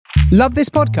Love this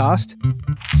podcast?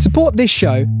 Support this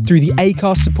show through the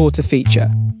Acast supporter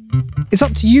feature. It's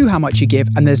up to you how much you give,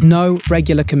 and there's no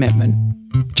regular commitment.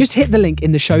 Just hit the link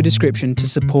in the show description to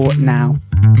support now.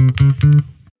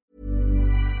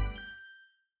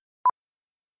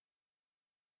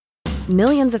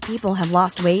 Millions of people have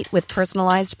lost weight with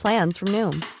personalized plans from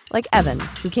Noom. Like Evan,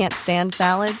 who can't stand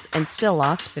salads and still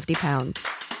lost 50 pounds.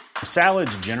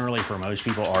 Salads generally for most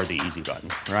people are the easy button,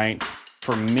 right?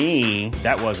 For me,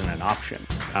 that wasn't an option.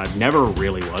 I never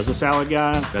really was a salad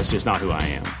guy. That's just not who I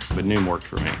am. But Noom worked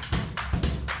for me.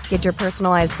 Get your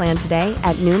personalized plan today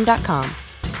at Noom.com.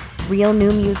 Real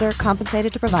Noom user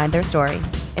compensated to provide their story.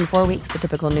 In 4 weeks, the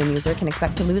typical Noom user can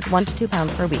expect to lose 1 to 2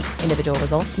 pounds per week. Individual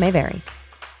results may vary.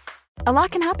 A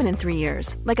lot can happen in 3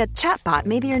 years, like a chatbot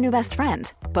may be your new best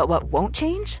friend. But what won't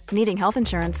change? Needing health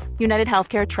insurance. United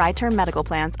Healthcare Tri-Term Medical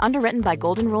Plans, underwritten by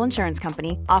Golden Rule Insurance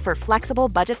Company, offer flexible,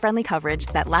 budget-friendly coverage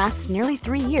that lasts nearly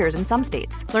 3 years in some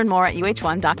states. Learn more at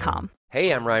uh1.com.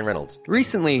 Hey, I'm Ryan Reynolds.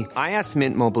 Recently, I asked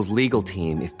Mint Mobile's legal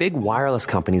team if big wireless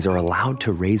companies are allowed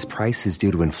to raise prices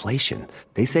due to inflation.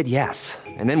 They said yes.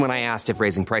 And then when I asked if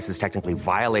raising prices technically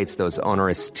violates those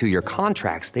onerous two-year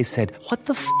contracts, they said, "What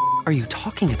the f*** are you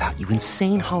talking about, you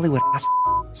insane Hollywood ass?"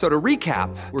 So to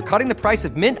recap, we're cutting the price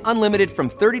of Mint Unlimited from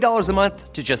 $30 a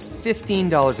month to just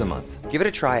 $15 a month. Give it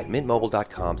a try at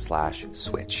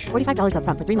mintmobile.com/switch. $45 up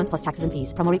front for 3 months plus taxes and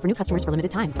fees. Promo rate for new customers for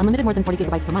limited time. Unlimited more than 40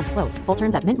 gigabytes per month. Slows full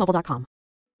terms at mintmobile.com.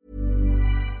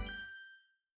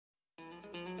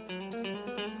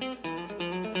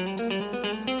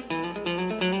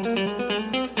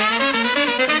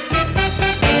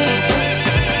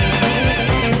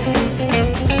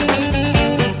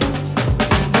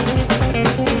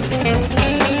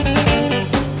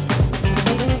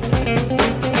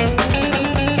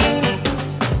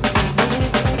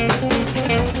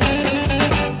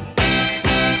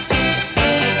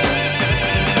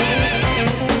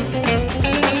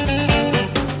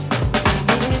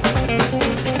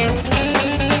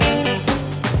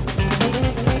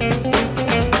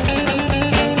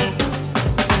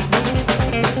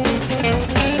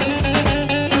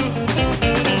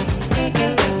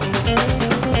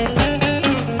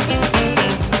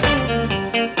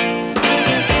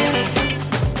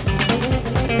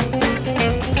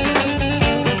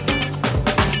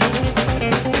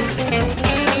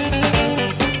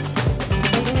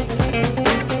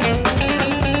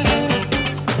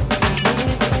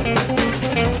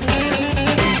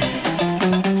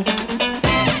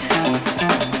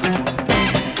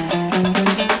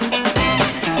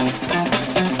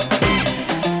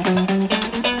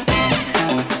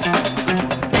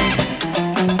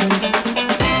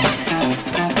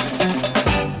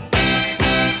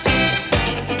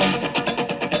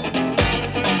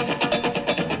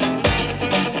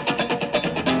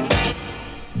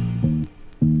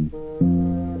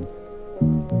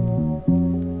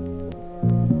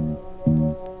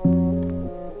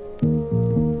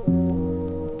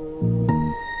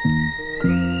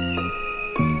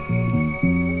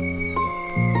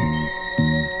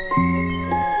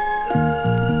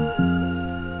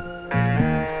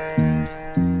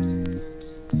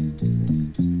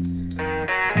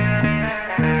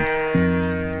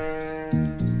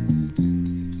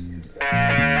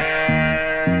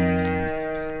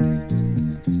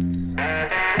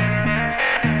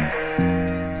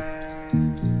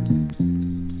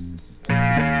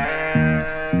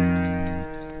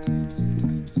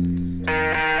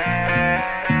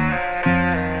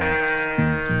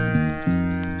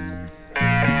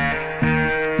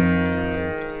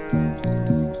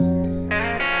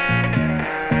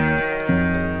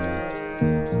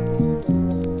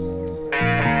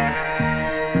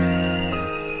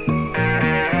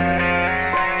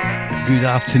 Good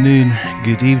afternoon,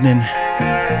 good evening.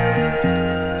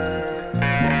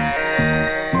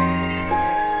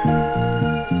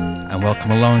 And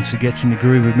welcome along to Get in the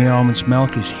Groove with me, Armands,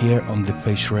 Melkis, here on The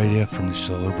Face Radio from the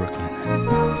soul of Brooklyn.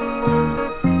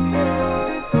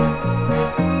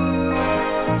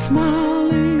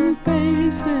 Smiling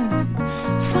faces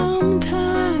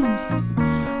sometimes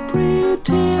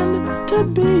pretend to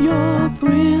be your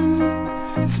friend.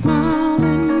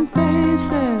 Smiling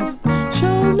faces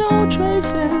show no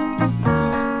traces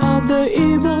of the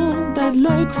evil that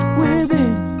lurks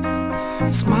within.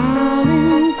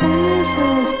 Smiling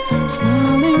faces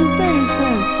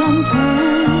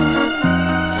sometimes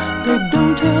they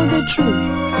don't tell the truth.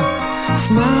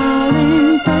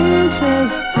 Smiling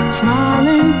faces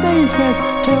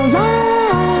tell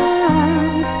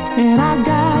lies, and I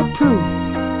got proof.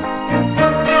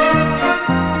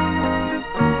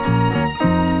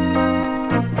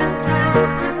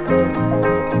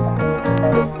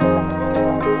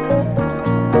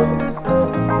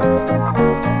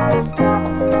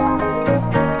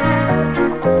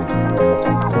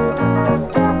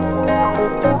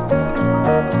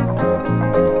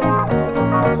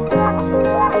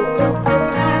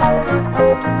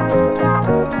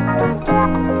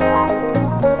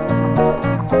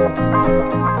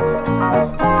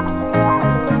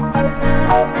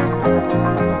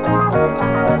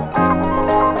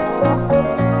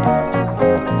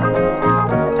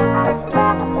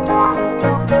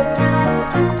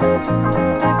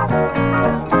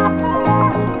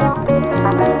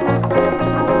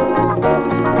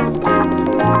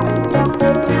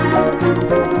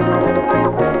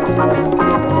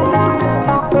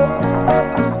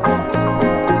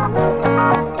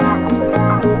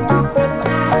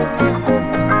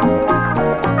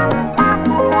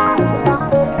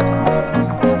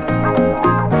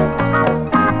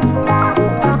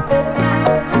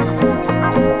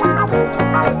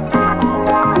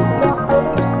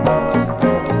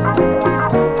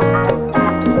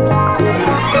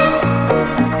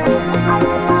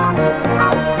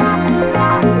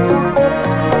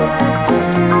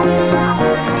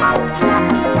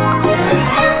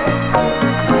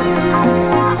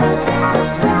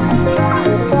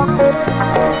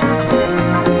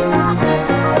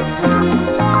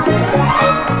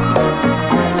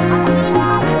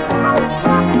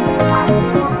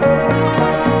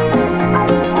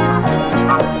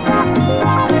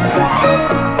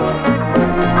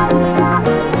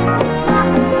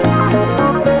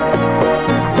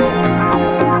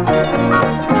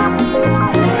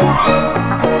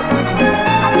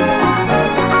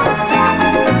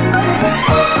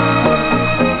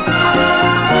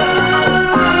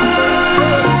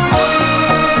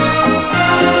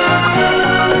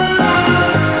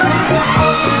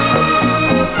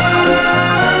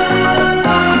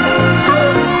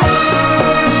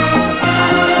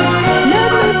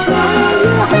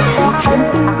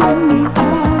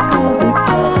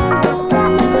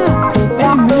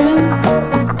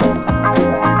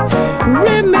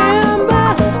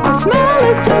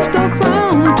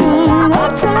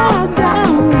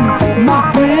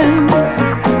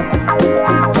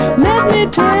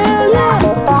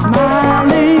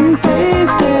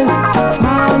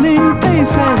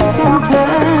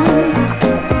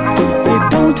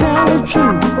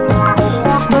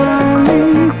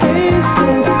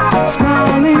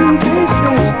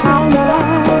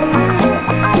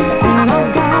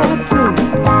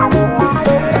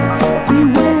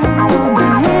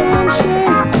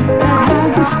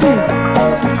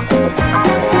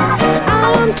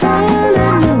 I'm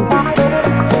telling you,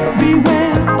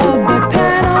 beware of the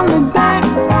pat on the back.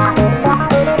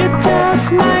 It just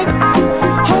might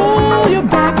hold you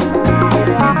back.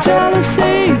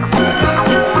 Jealousy,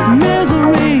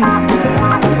 misery,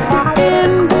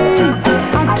 envy.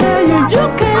 I tell you, you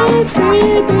can't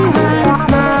see behind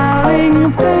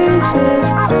smiling faces.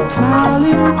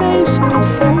 Smiling faces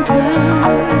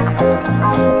sometimes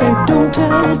they don't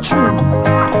tell the truth.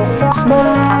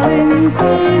 Smiling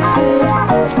faces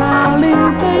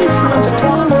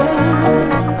tell lies,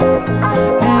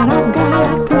 and I've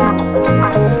got proof.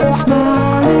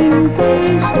 Smiling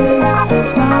faces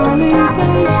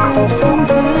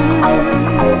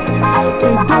sometimes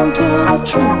they don't tell the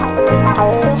truth.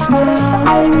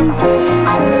 Smiling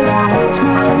faces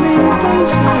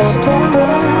tell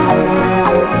lies,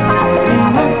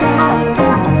 and I've got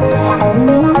proof.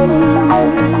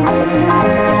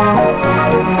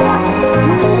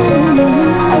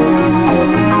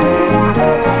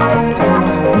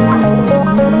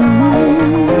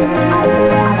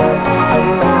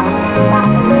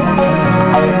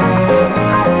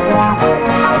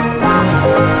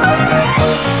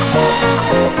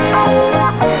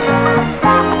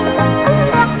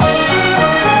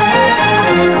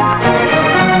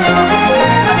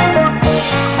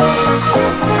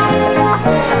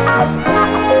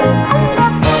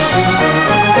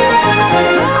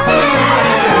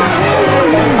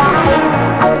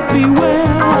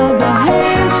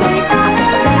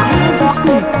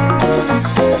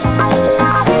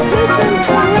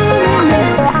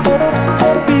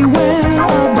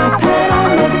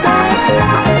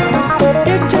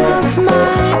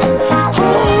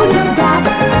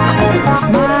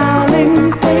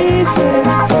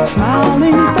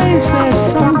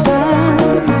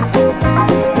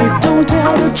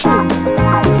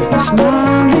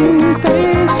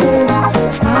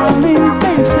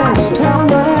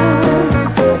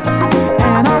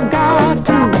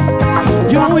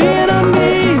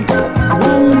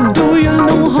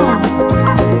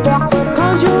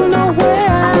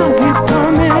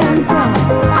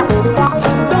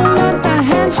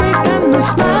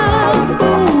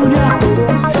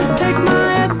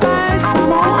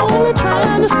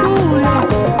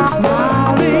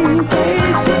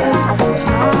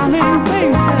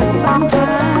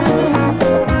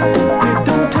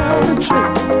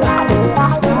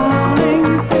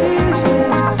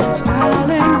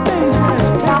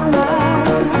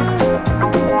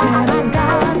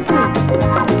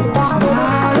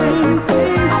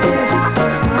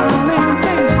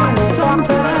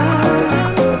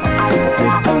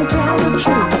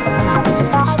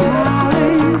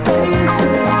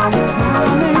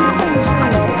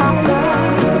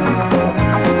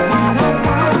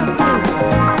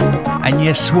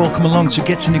 Yes, welcome along to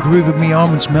Get in the Groove with me,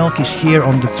 Armands, Melkis, here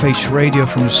on The Face Radio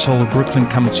from the soul of Brooklyn,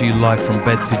 coming to you live from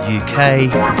Bedford, UK.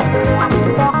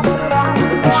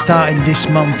 And starting this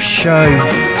month's show,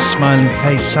 Smiling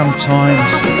Face Sometimes,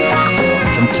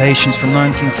 Temptations from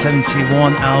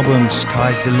 1971 album,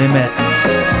 Sky's the Limit.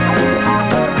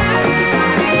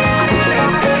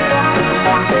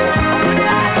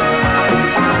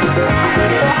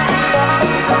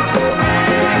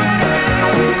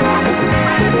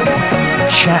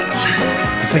 Chat,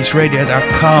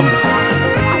 thefaceradio.com.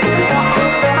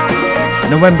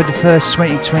 November the 1st,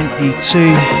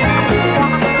 2022.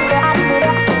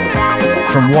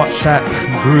 From WhatsApp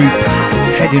group,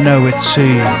 heading over to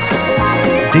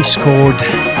Discord.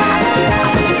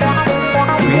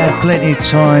 We had plenty of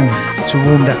time to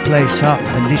warm that place up,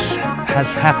 and this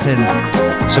has happened.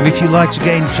 So if you'd like to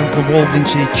get involved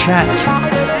into the chat,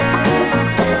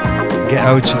 get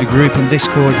over to the group on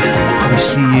Discord. We'll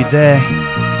see you there.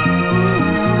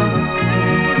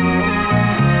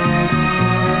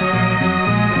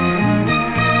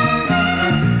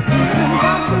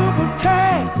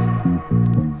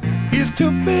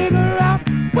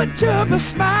 Which of the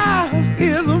smiles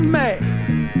is a man?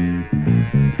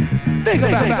 Think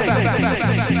about it.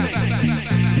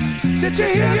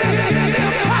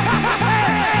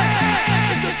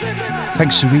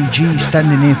 Thanks to EG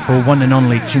standing in for one and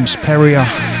only Tim Sperrier,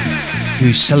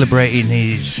 who's celebrating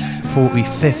his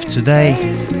 45th today.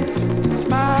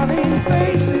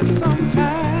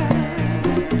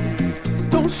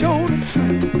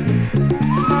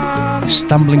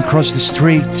 Stumbling across the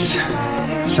streets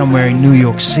somewhere in New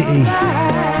York City.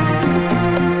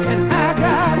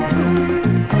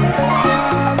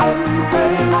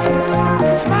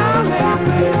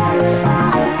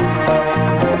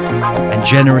 And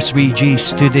generous VG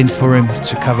stood in for him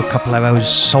to cover a couple of hours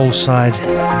soul side.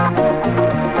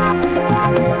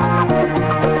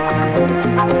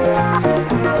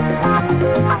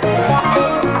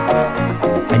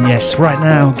 Yes, right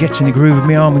now, get in the groove with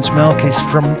me, Armands, Melkis,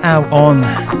 from now on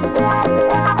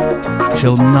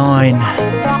till 9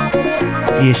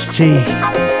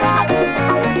 EST.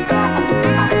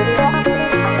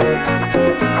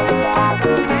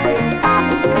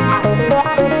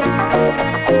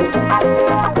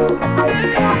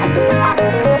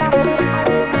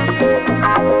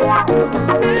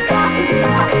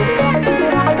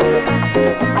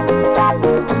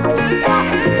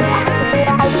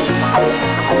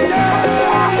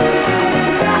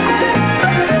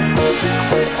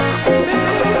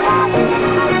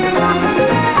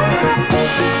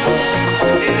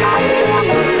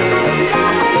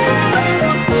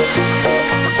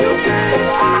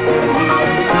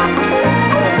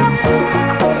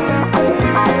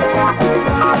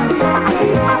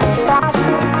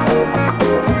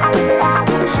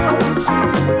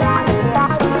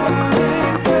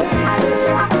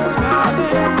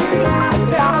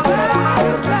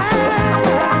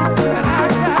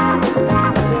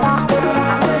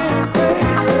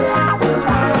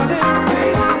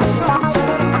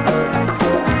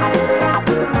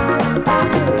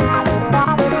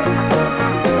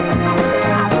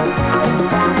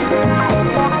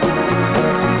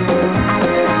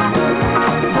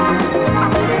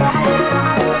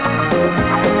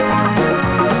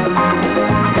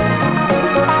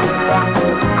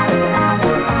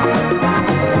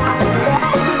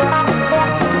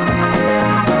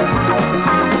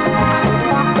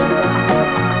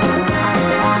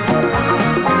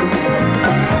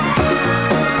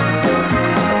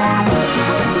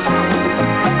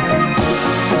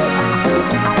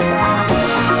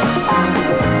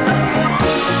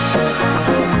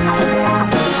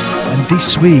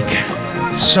 This week,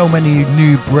 so many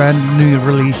brand new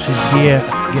releases here.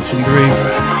 Get in the groove.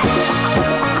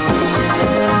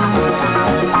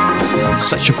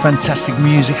 Such a fantastic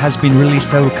music has been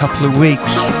released over a couple of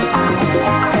weeks.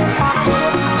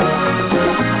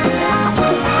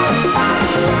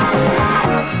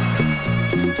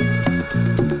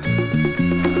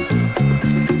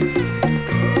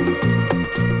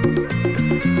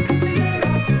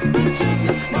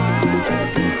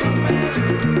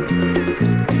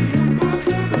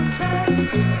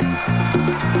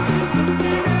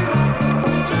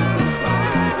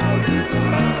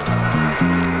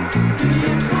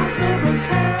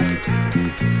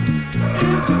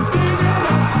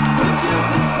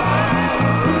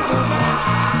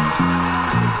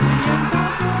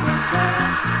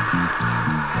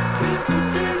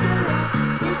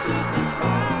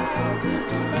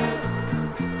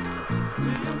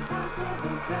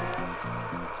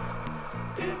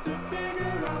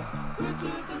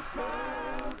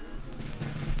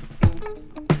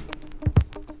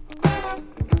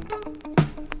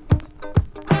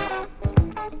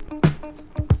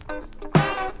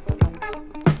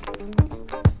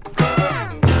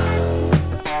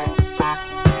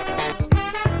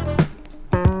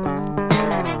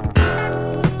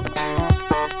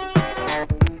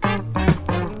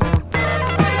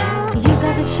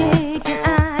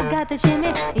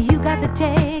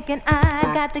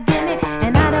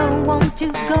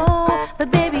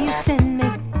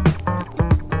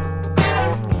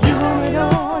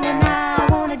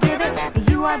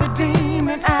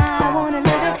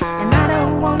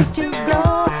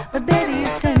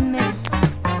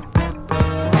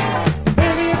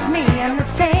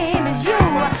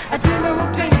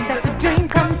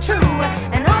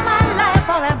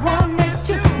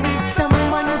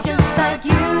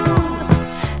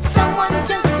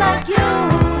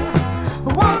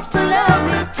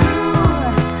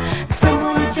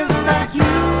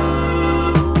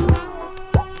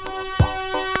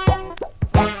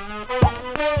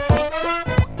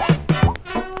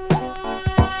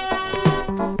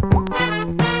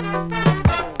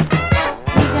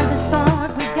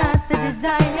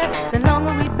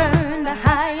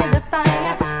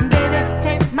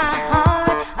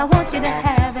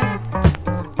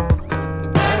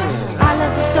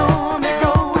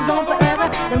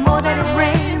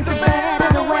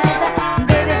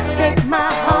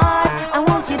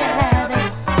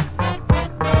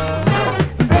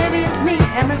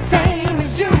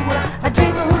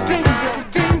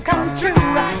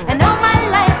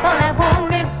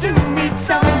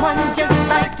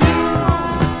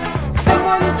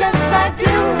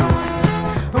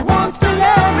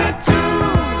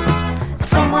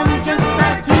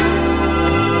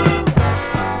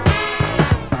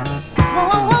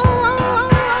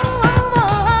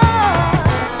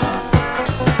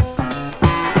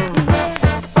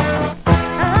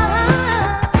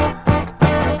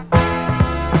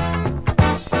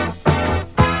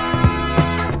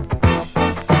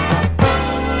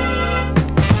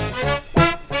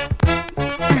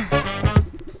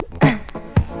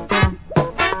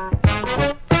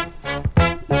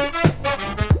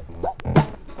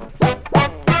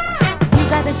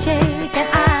 shake and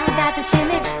I got the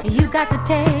shimmy. You got the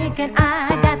take and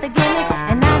I got the gimme.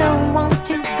 And I don't want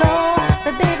to go,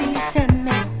 but baby, send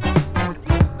me.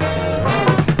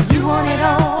 You want it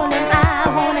all and I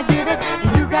wanna give it.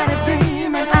 You got a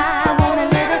dream and I wanna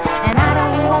live it. And I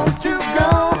don't want to go,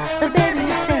 but baby,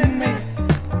 send me.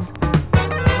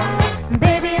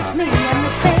 Baby, it's me, I'm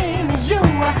the same as you.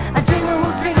 A dreamer who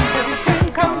dreams every dream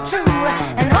come true.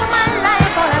 And all my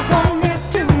life all I wanted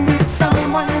to meet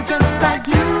someone just like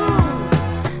you.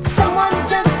 Someone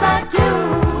just like you,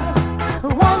 who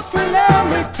wants to love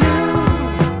me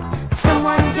too.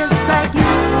 Someone just like you.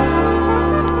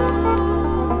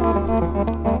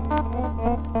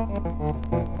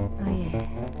 Oh yeah.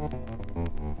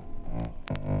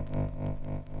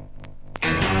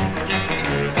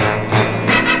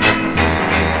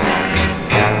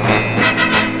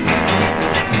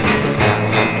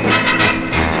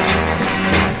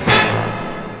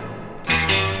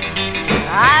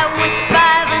 I was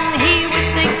 5 and he was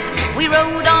 6. We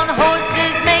rode on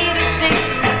horses made of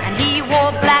sticks. And he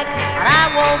wore black and I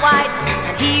wore white.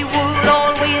 And he would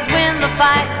always win the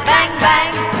fight. Bang,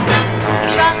 bang, he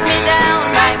shot me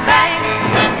down. Bang, bang,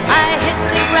 I hit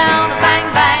the ground. Bang,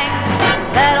 bang,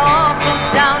 that awful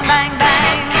sound. Bang,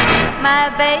 bang, my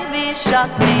baby shot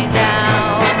me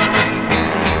down.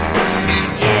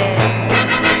 Yeah.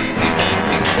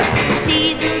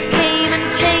 Seasons came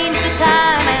and changed the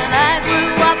time. And I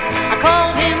grew up, I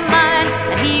called him mine.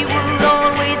 And he would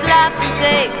always laugh and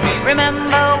say,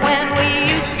 remember when we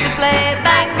used to play?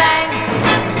 Bang, bang,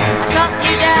 I shot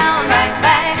you down. Bang,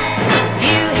 bang,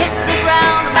 you hit the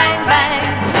ground. Bang, bang,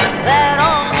 that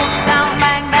awful sound.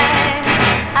 Bang, bang,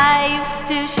 I used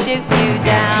to shoot you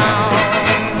down.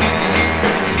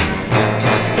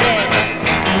 Yeah.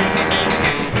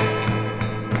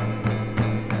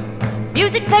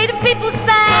 Music played and people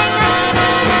sang.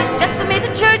 Just for me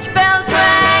the church bells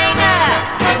rang.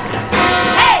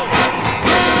 Hey,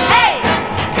 hey,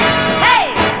 hey,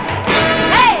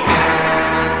 hey.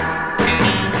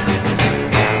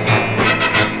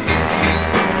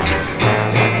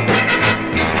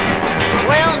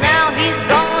 Well, now he's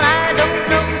gone, I don't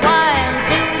know why.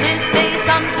 Until this day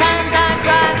sometimes I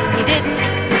cry. He didn't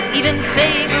even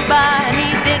say goodbye. And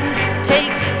he didn't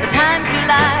take the time to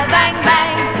lie. Bang,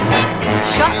 bang,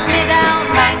 shot me down.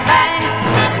 Bang, bang,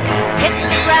 hit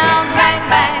the ground. Bang,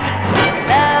 bang,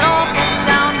 that awful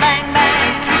sound. Bang,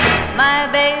 bang, my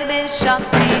baby shot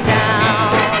me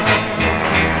down.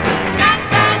 Bang,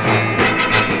 bang,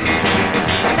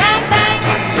 bang, bang,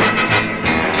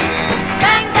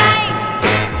 bang, bang.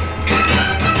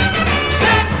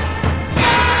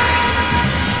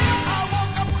 I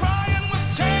woke up crying with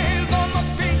chains on my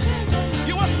feet.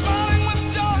 You were smiling with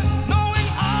joy, knowing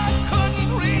I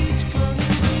couldn't reach.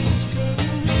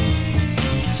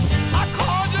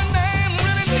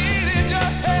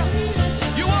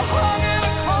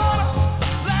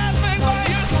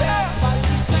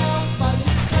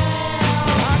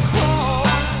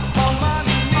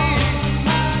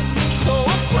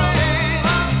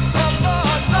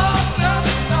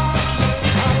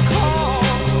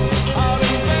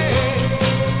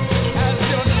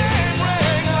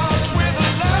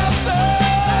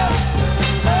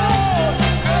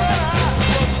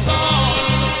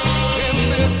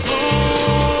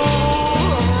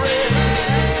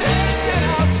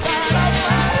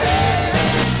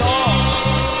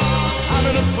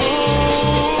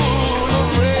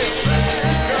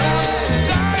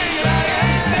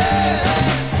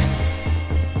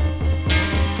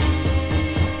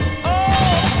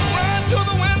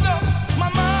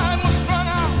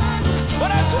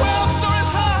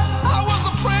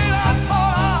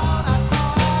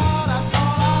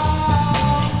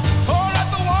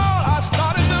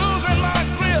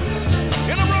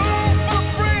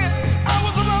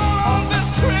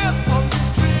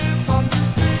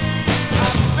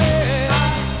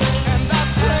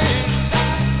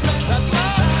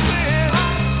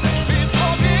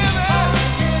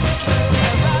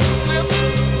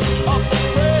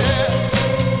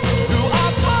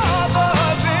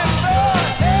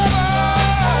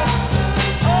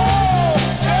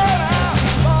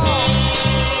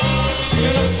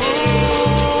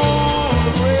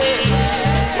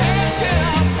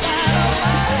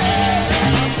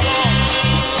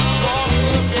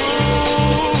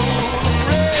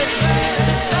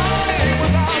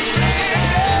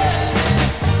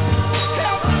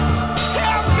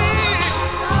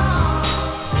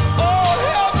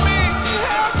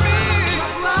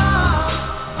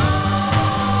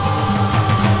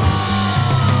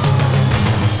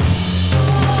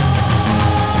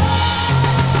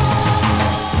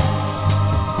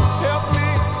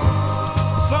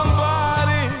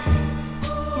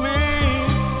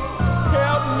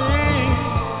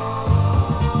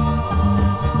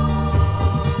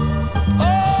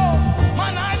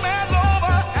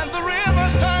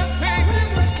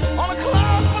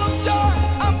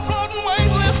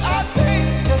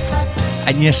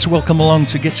 And yes, welcome along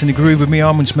to Get in the Groove with me,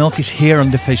 Armands, Melkis, here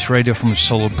on the Face Radio from the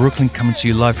soul of Brooklyn, coming to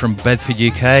you live from Bedford,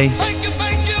 UK. Thank you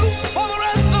for the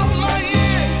rest of my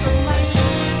years and my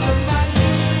years and my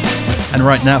years. And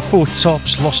right now, Four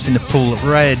Tops, Lost in the Pool of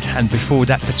Red, and before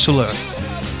that, Petula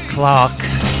Clark,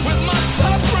 With my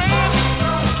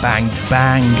suffering, Bang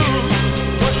Bang.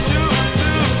 what do?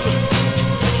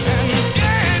 And you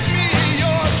gave me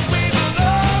your sweet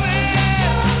loving.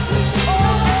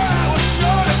 Oh, I was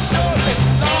surely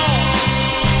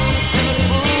lost in the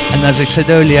pool. And as I said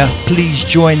earlier, please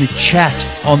join the chat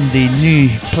on the new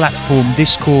platform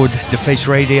Discord, the Face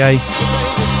Radio,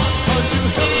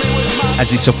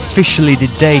 as it's officially the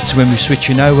date when we're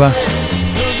switching over.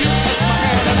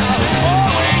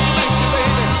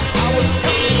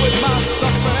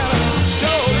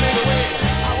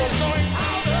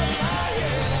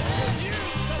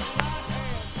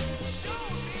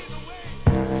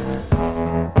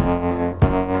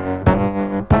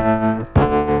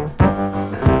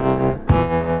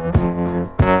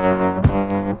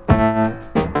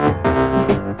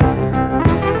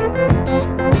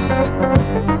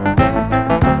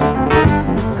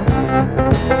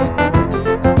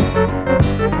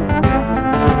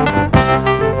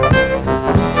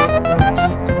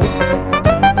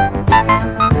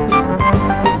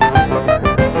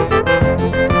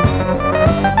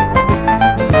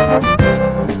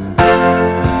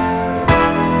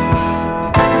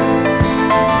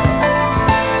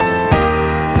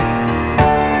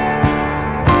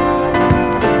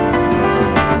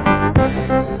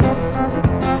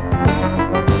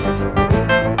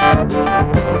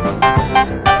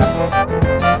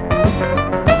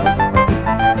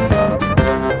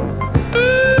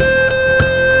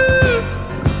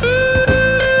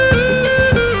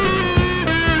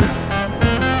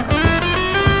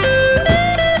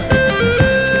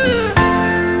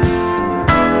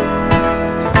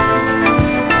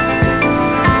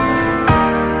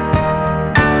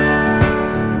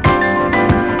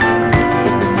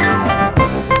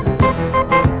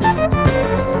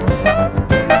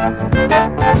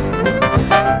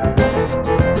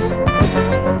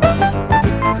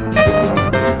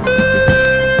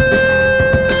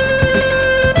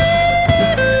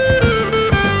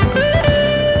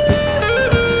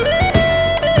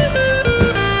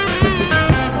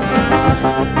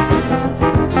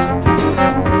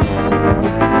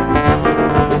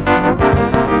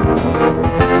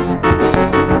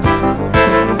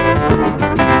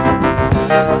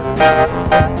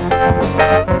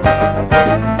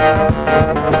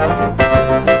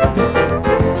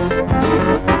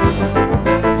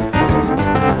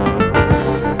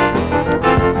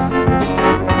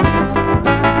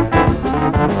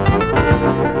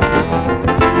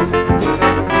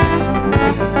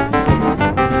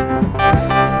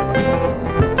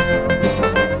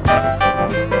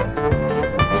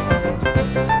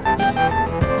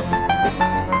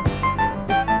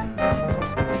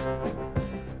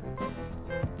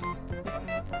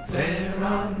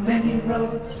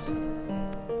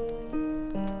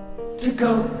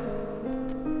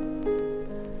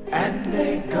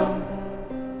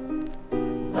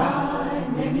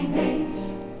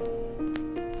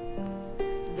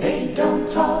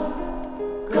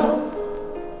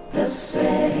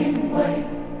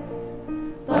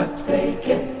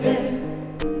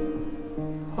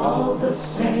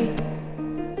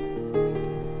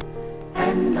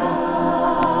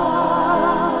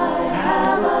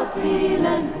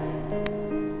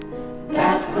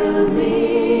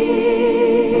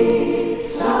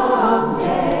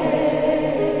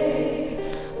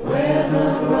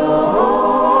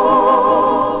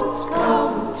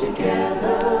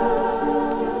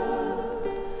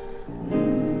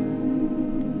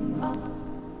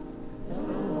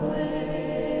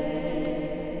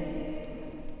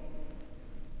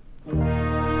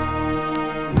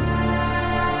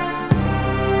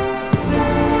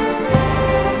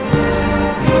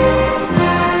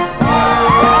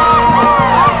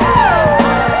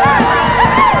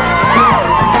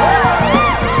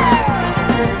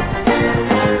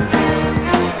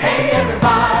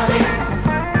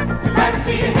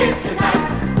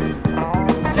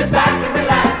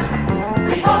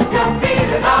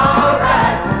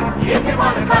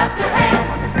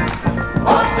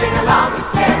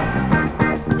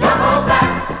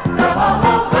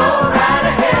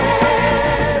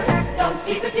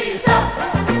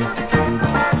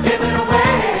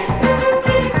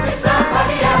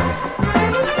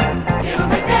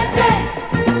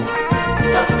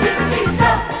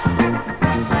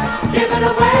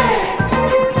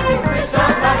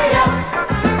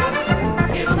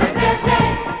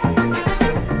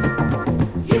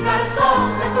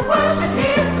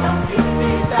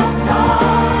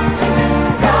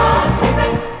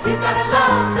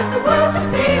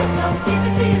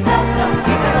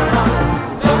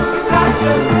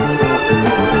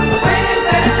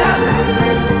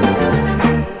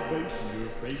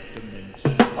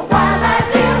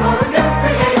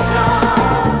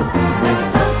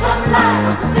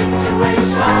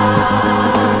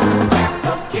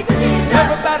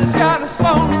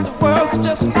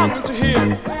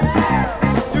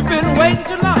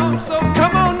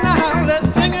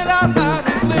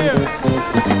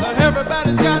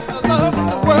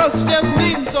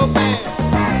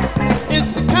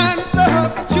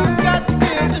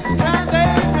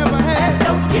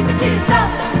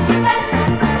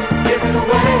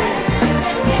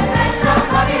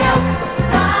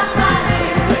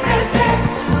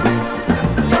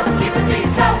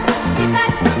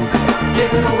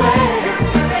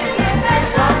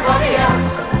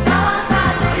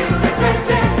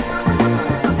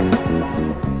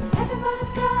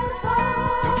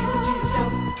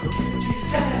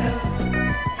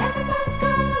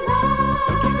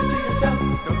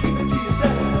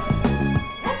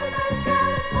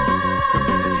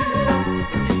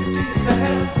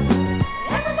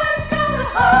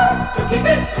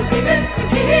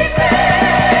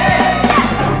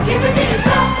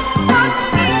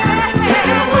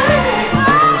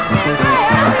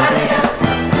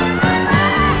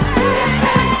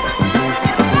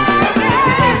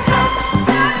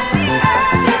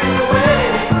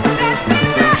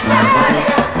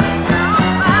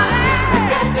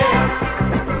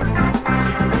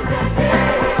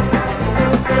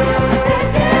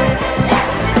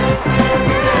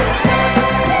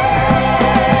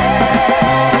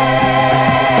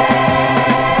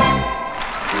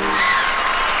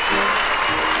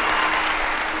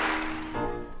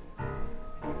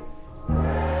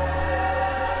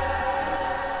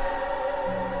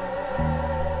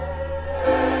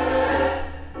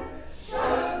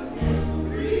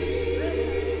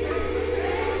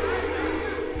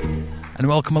 And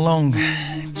welcome along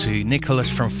to Nicholas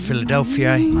from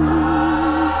Philadelphia,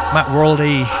 Matt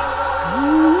Worldy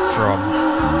from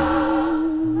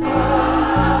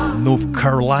North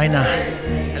Carolina,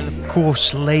 and of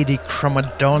course Lady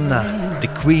Cromadonna, the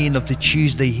queen of the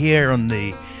Tuesday here on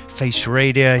the Face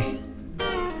Radio.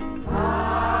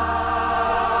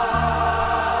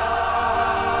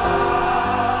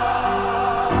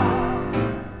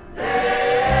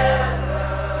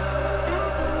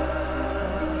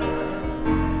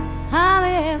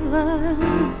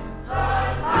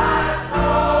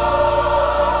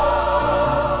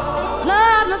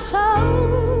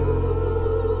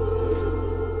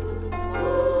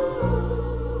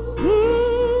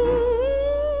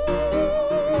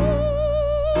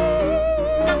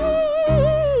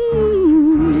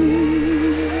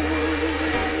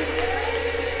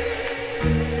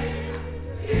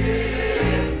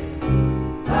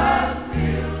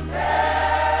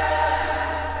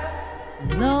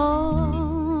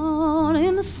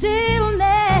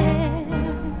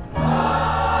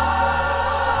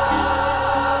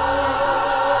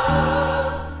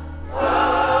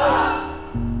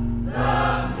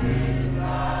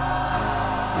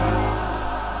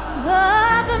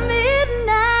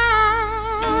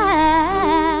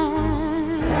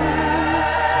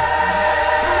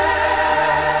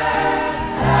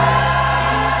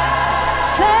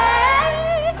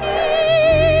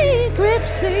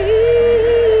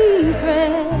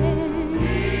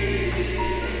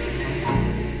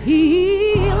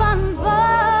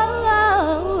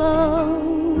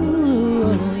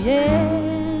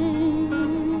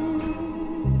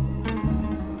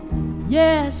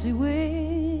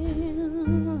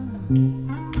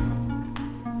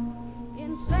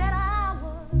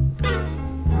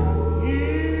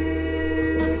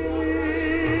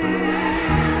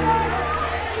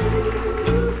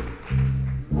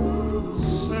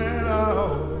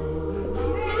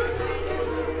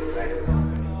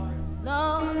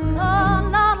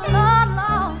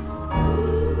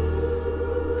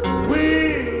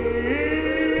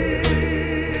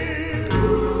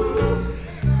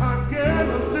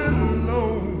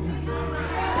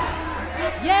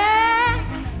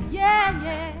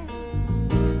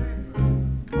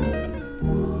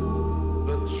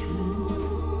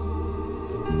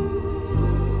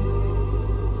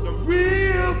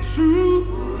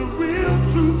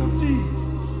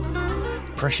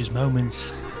 Precious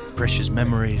moments, precious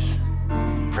memories,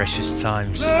 precious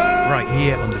times, right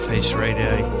here on the Face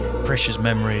Radio. Precious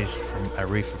memories from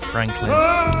Aretha Franklin,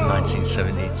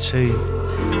 1972.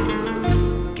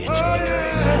 Get in the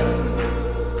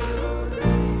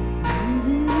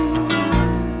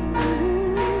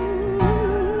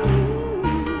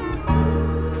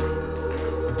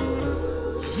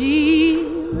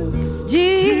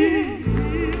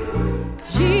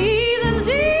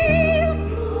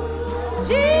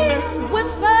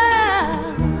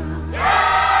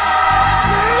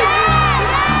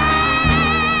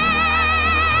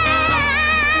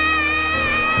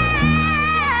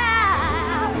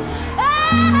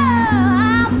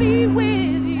I'll be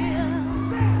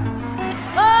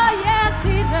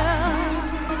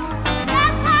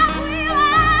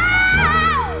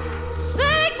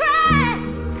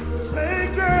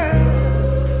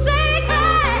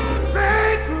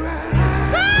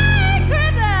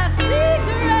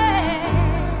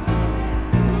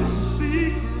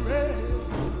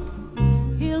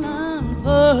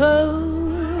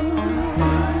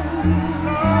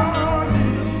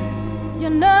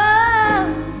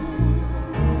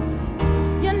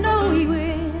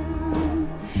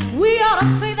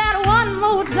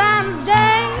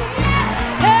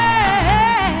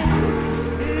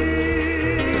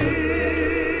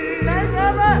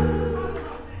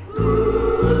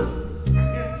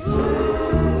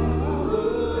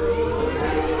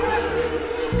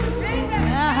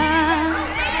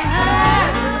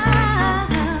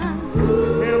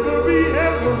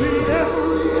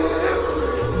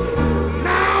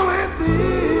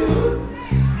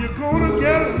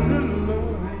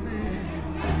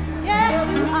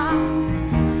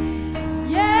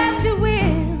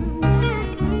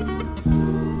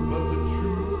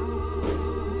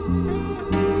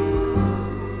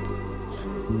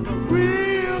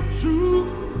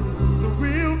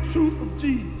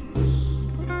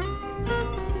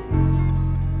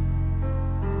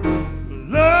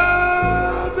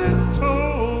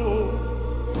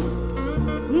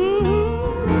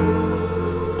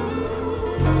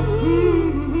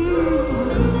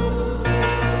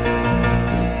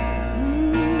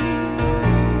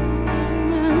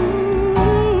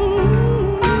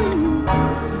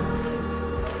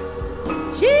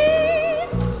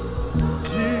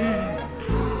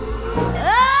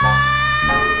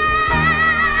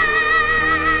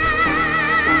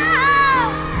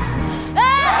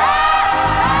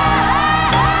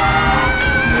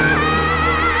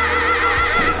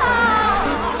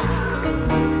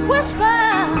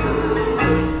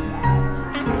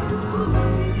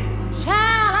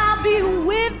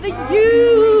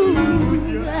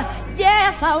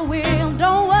I will.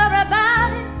 Don't worry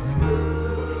about it.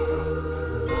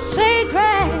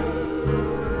 Secret.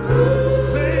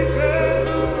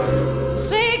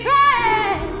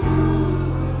 Secret.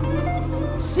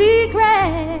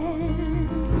 Secret.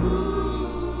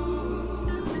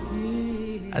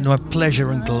 And my pleasure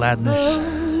and gladness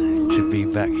to be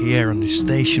back here on this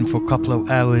station for a couple of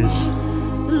hours.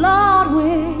 The Lord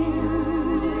will.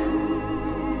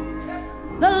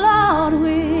 The Lord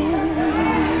will.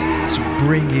 To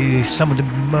bring you some of the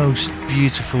most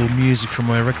beautiful music from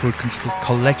my record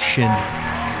collection.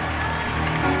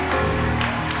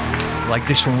 Like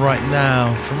this one right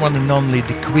now, from one and only,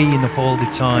 the queen of all the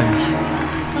times,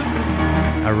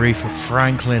 Aretha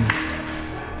Franklin.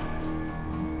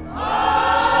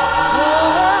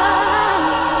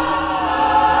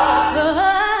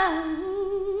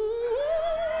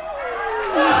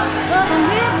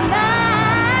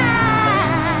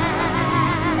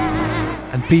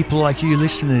 And people like you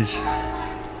listeners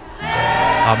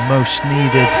are most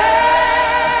needed.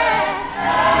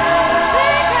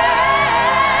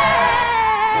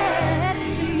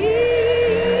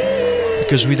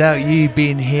 Because without you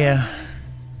being here,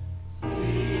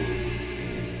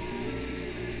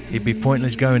 it'd be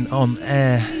pointless going on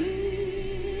air.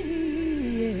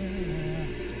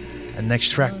 And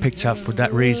next track picked up for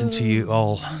that reason to you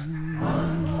all.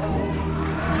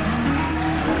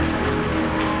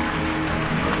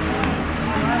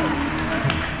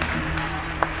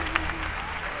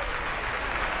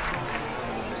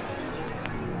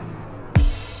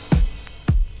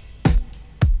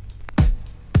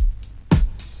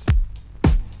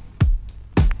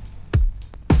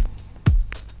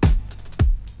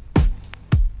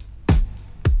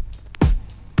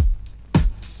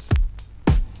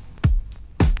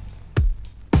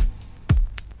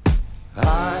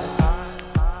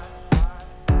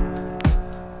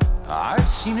 I've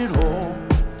seen it all.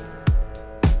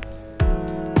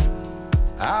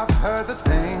 I've heard the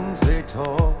things they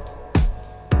talk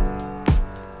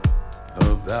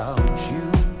about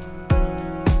you,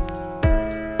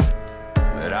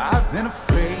 but I've been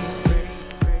afraid.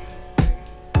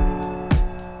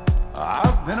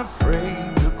 I've been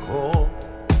afraid to call,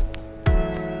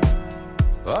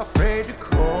 afraid to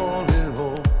call it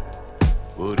all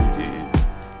what it is,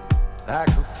 like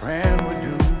a friend would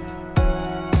do.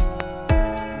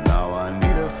 Now I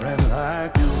need a friend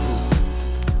like you.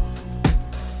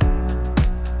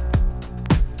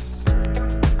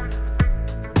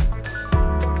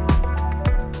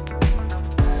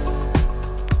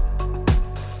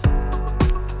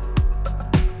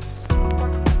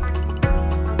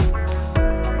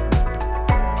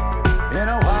 In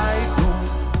a white room,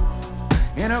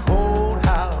 in a cold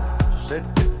house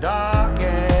at the dark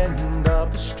end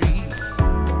of the street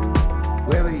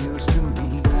where we used to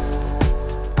meet,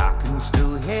 I can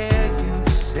still hear you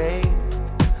say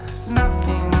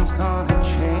nothing's gonna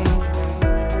change.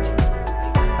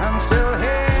 I'm still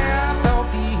here, though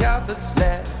the others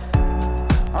left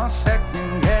on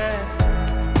second guess.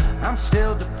 I'm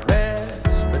still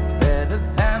depressed, but better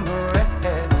than the rest.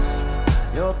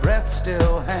 Your breath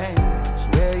still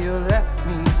hangs where you left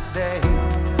me safe.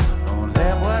 Don't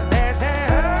let what they say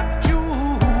hurt you.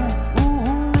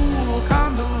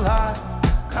 Come to light,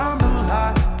 come to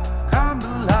light, come to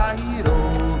light.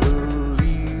 All the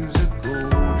leaves are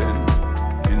golden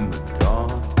in the dawn.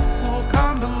 Oh,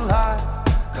 come to light,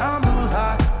 come to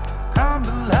light, come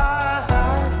to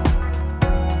light.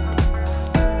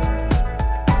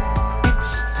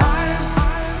 It's time,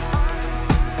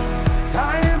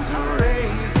 time to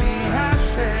raise the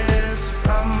ashes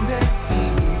from the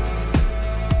heat.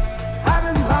 I've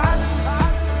been blind,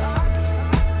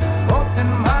 open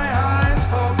my eyes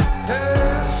for the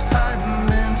first time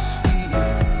in sleep.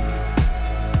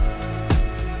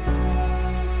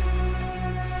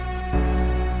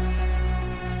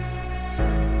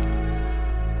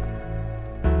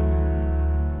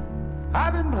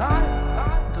 I've been blind,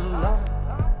 come to light,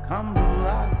 come to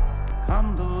light, come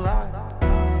to light,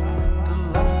 come to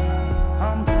light,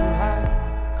 come to light,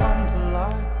 come to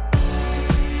light.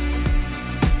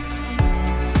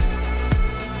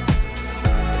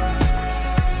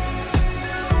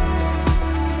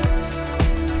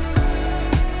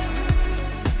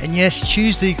 And yes,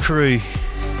 Tuesday crew.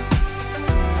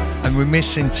 And we're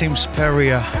missing Tim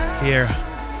Sperrier here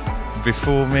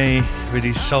before me with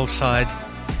his soul side.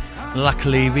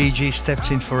 Luckily, VG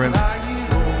stepped in for him.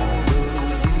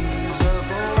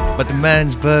 But the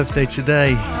man's birthday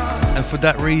today, and for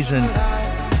that reason,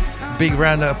 big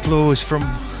round of applause from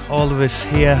all of us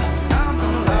here.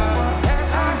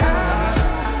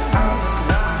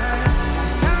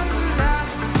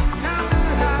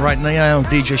 Right now,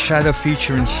 DJ Shadow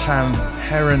featuring Sam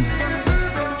Heron.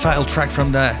 Title track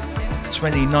from their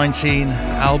 2019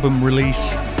 album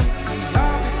release,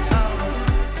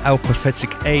 Our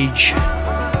Pathetic Age.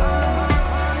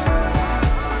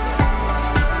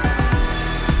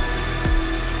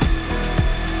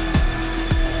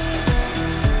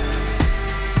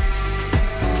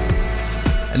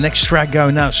 The next track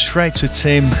going out straight to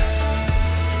Tim,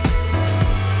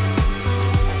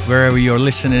 wherever you're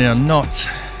listening or not.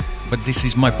 But this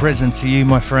is my present to you,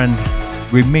 my friend.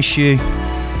 We miss you.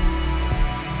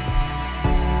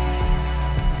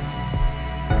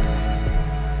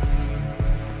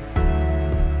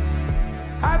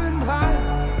 I've been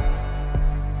blind,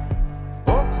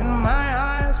 open my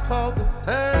eyes for the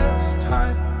first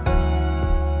time.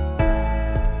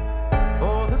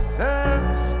 For the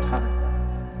first time.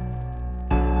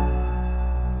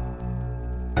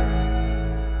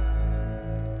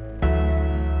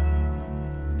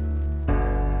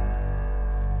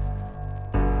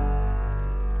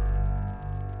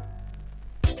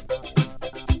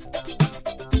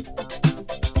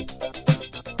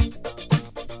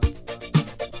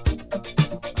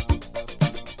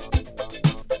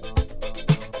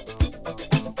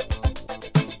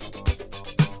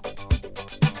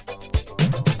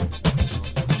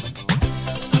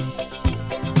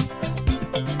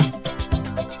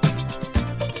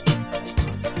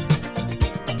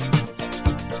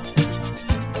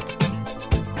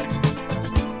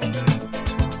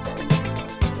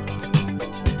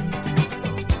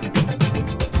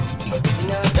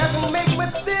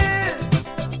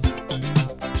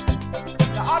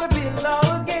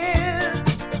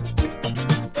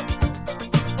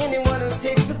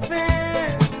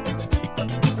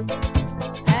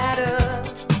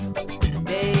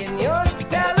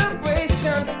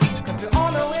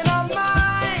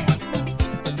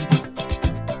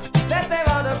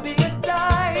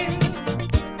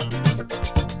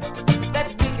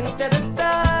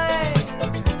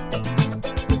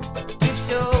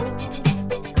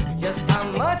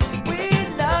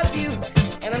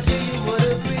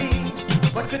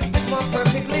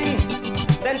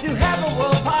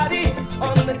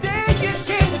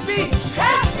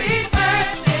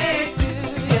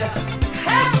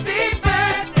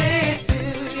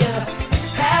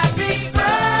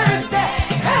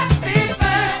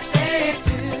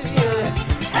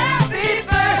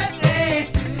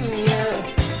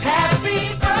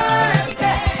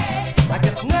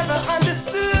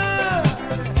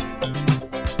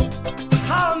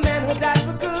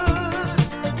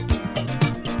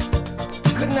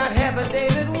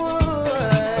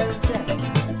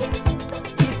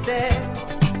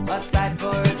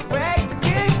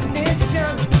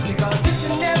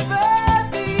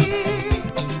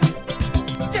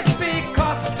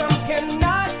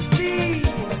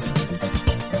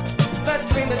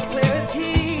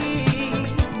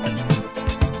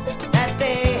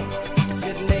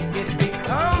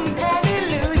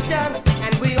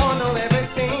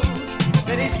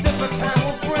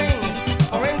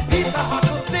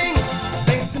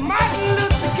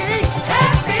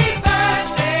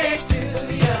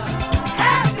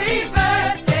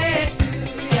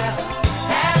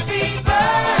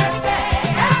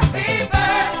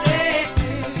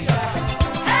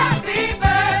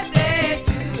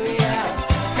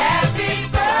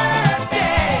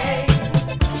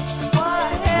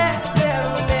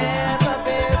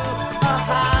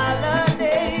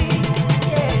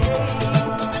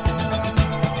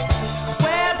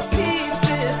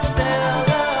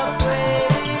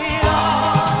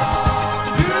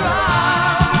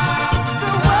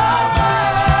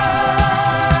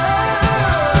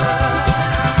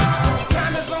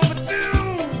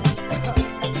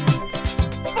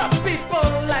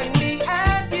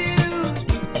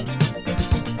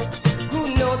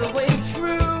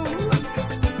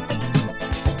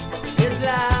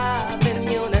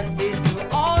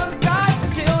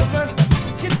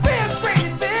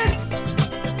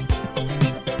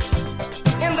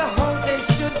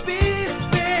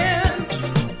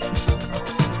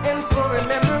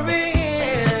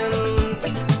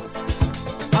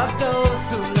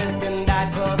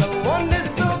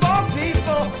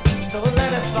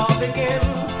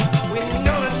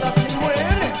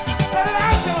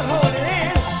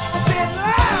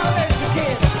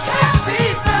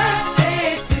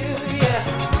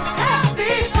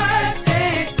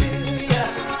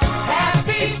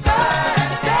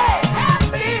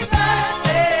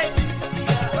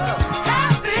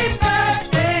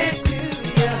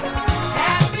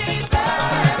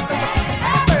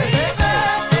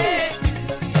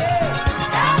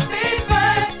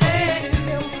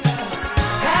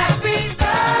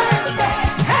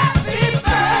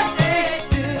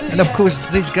 of course,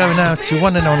 this going out to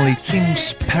one and only Tim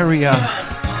Sperrier,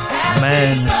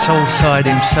 man, the soul side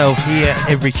himself, here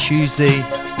every Tuesday.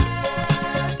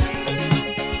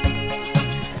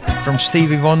 From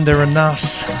Stevie Wonder and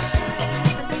us.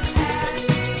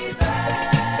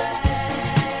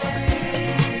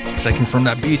 Taken from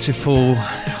that beautiful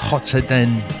Hotter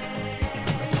Than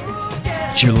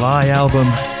July album.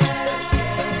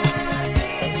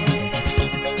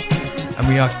 And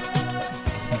we are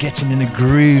getting in a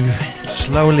groove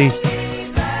slowly.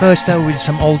 First out with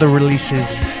some older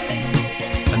releases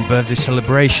and birthday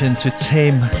celebration to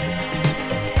Tim.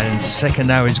 And second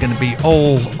now is going to be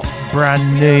all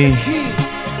brand new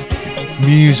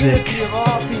music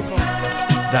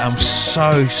that I'm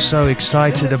so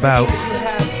excited about.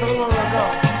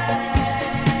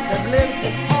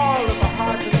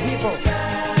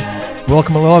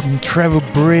 Welcome along, Trevor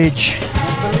Bridge.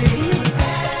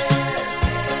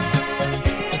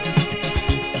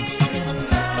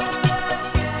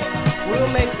 We'll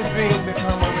make the dream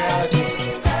become a reality.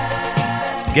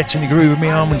 Get in the groove with me,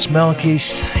 Armands,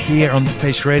 Melkis, here on the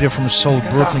Face Radio from Soul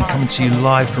Brooklyn, coming to you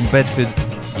live from Bedford,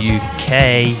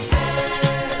 UK.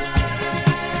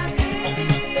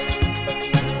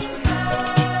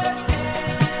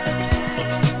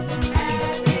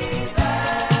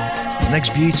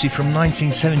 Next beauty from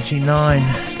 1979.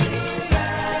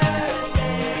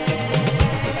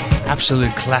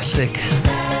 Absolute classic.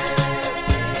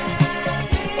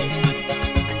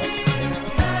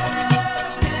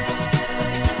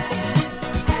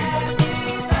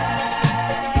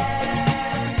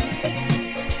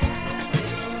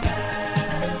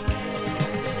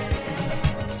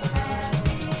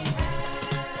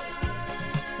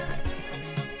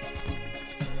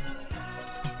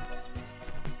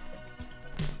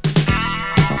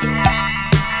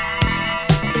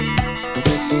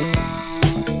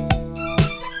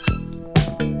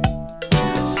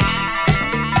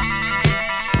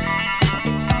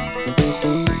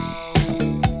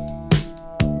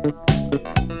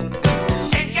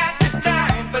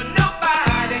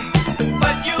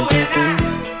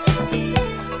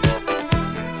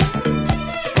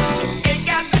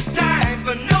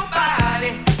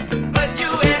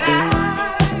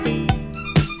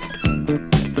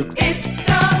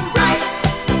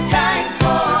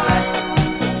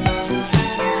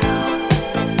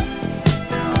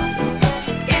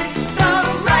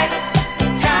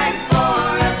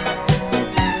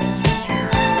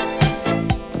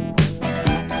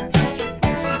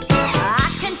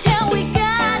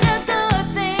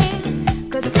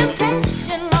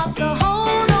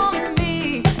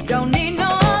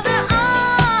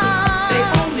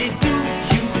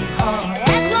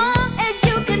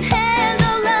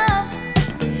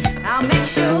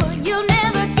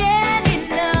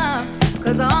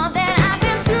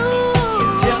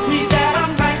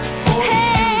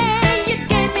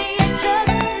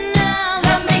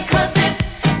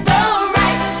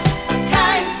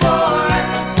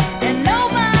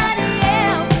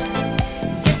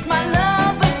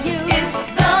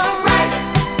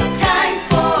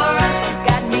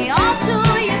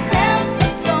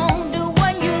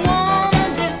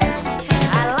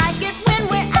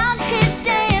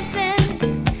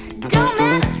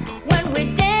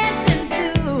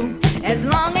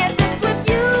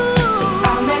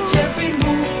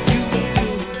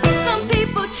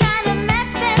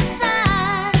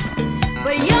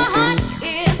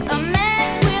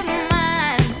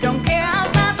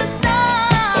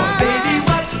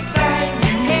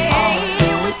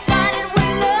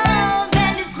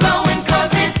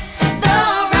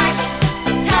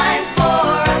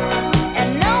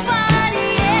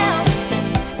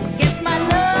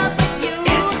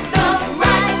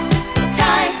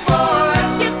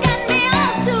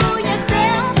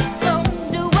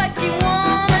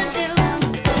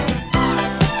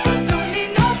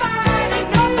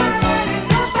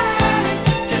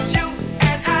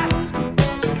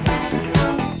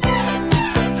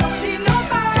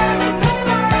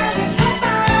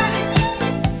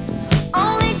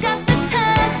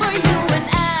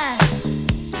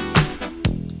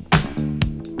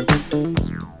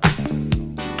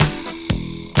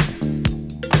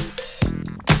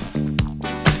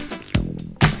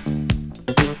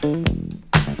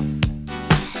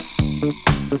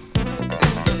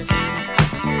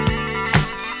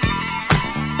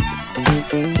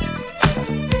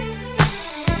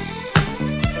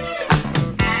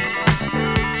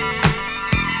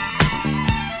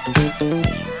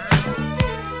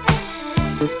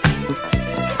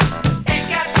 Ain't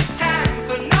got the time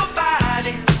for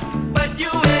nobody but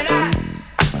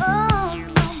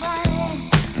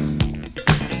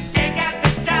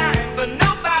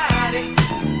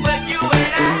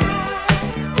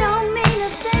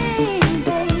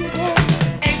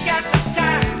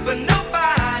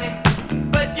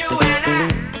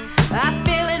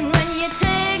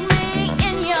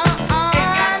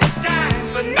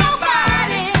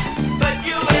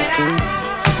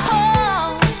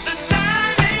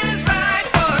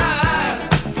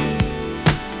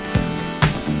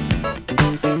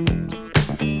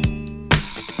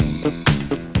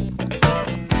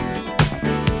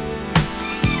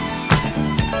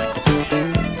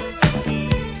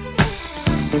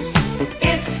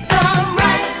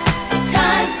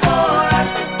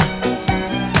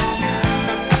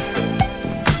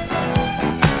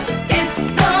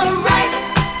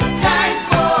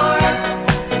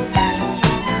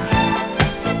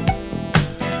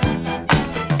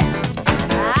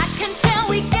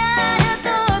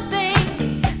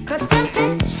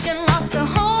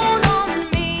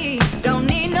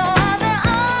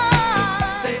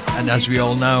as we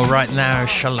all know right now,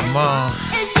 Shalimar,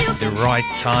 The Right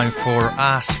Time for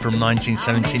Us from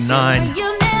 1979.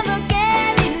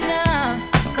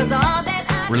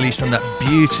 Released on that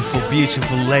beautiful,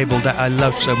 beautiful label that I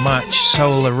love so much,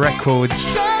 Solar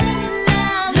Records.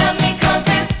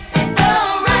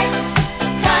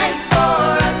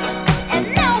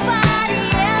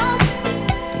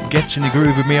 Gets in the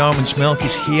groove with me, Armands,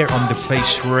 Melkis, here on The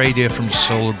Face Radio from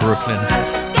Seoul, Brooklyn.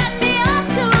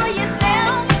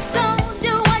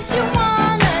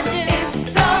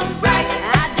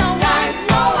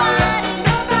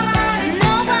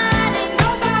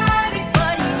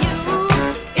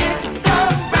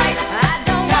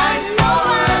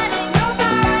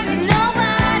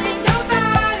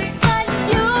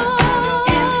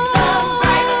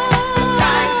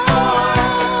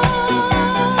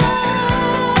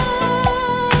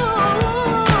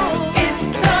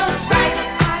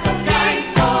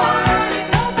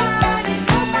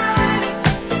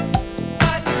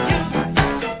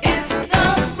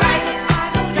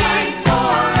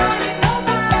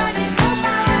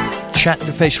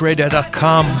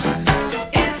 Chatthefaceradio.com,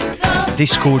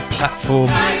 Discord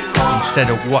platform instead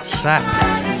of WhatsApp.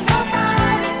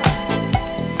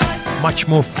 Much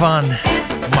more fun,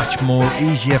 much more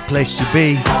easier place to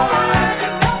be.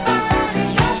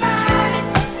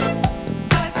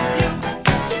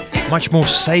 Much more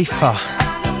safer.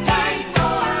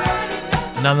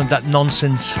 None of that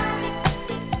nonsense.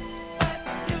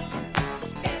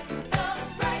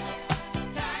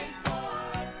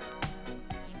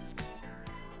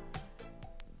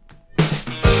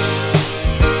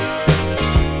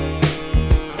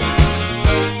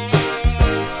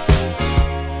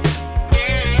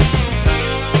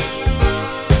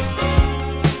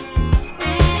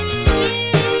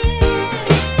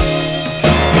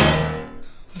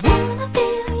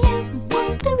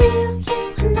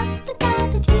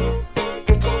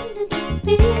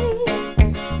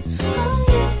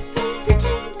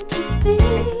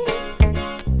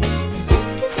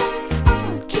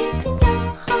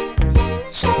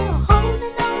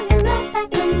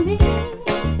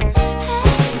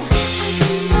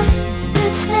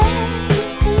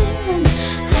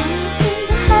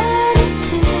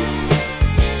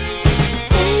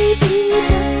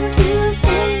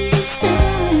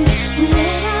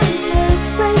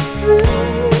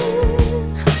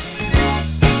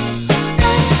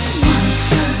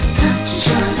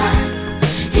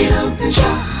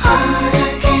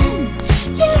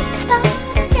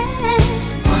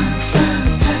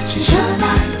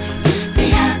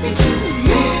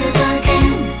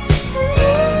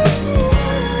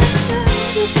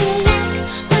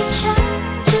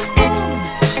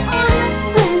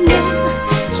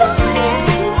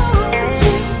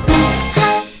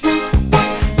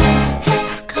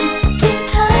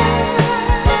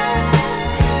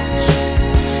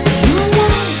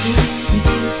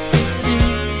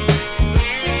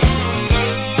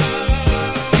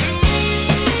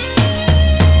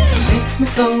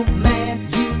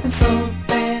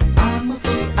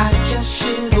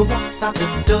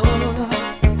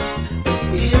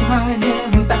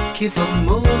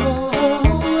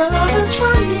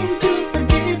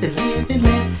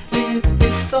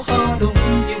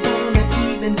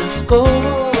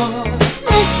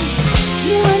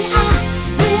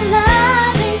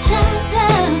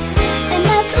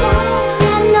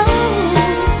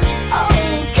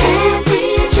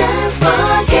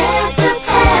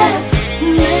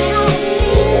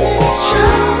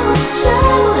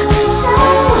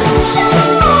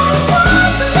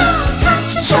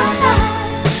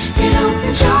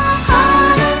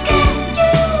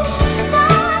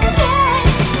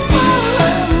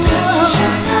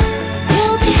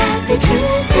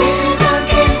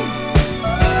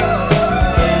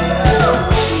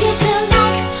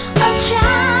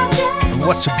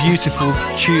 Beautiful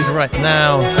tune right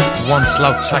now, Once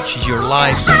Love Touches Your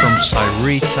Life from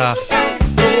Cyrita.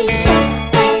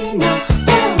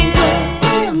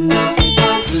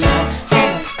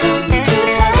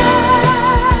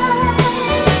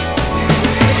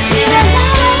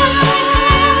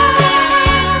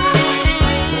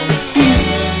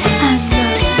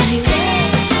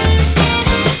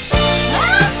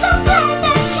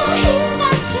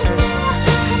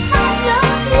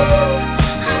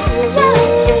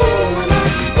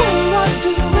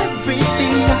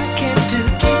 Everything I can to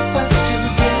keep us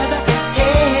together.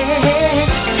 Hey.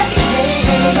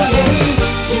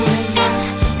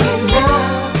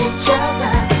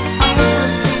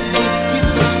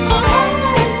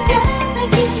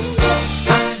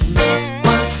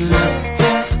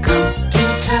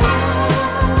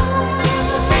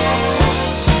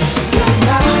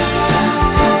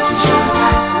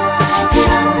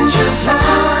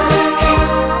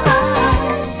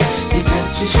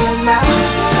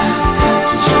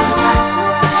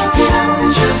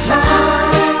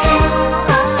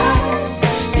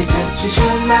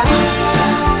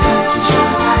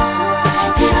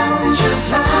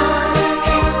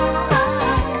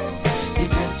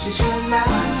 touches your life.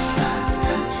 One sun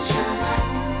touches your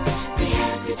life. Be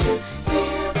happy to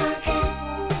live again.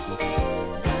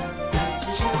 Love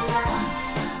touches your life. One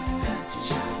sun touches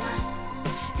your life.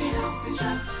 It opens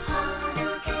your heart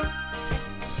again.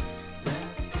 Love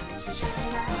touches your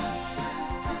life. One sun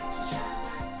touches your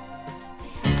life. Be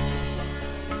happy.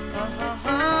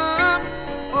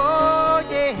 Oh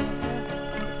yeah.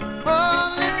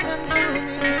 Oh, listen to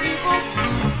me, people.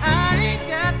 I ain't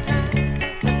got time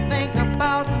to think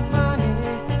about money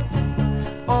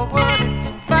or what it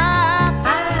can buy.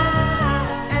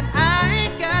 And I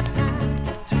ain't got time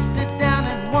to sit down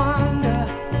and wonder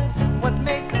what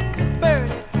makes a bird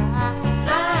fly.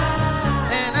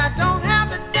 And I don't have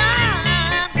the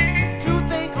time to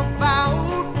think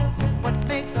about what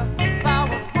makes a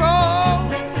flower grow.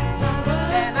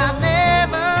 And I've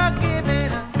never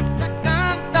given a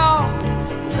second thought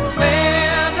to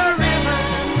where the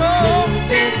rivers flow.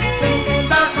 Thinking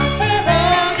about my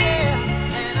baby,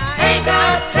 and I ain't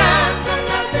got time for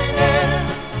nothing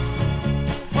else.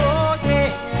 Oh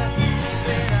yeah,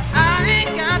 said I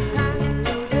ain't got time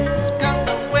to discuss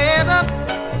the weather,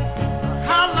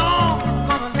 how long it's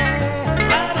gonna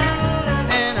last,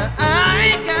 and I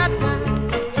ain't got time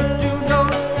to do no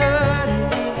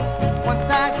studying once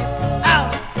I get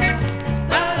out of class.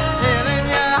 Telling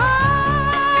ya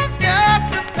I'm just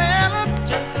a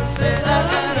fella,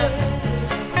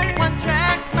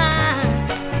 one-track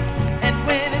mind. And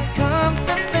when it comes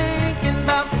to thinking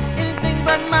about anything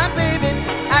but my baby,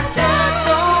 I just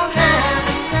don't have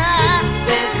the time.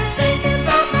 Thinking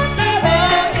about my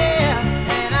baby,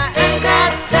 and I ain't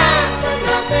got time for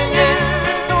nothing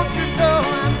else. Don't you know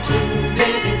I'm too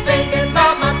busy thinking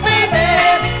about my baby?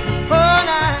 Oh,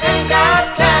 I ain't got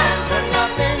time for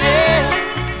nothing else.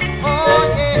 Oh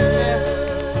yeah,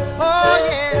 oh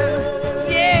yeah,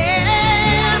 yeah.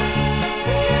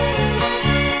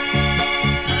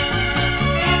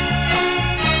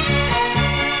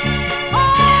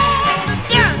 All the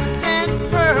diamonds and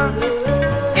pearls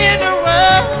in the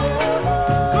world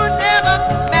could never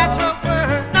match her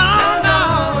word. No, no,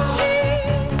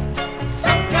 she's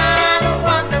some kind of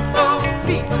wonderful.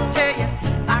 People tell you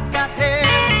I got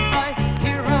heaven right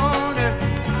here on earth.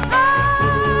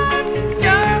 I'm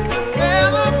just a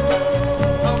fella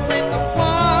with a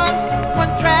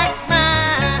one-track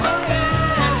mind.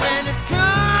 And when it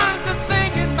comes to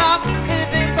thinking about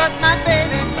anything but my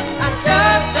baby, I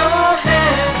just don't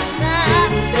have time.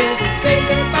 Too busy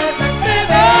thinking about my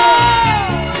baby.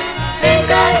 Ain't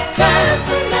got time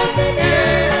for nothing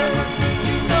else.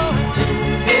 You know I'm too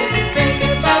busy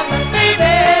thinking about my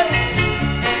baby,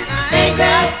 and I ain't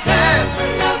got time for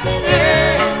nothing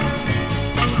else.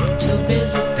 Too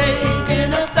busy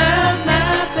thinking about my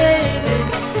baby.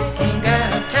 Ain't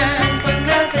got time for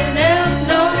nothing else.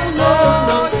 No, no, no.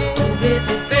 Too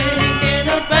busy thinking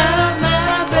about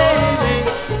my baby.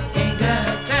 Ain't got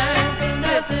time for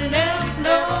nothing else.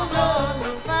 No, no, no.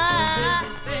 Too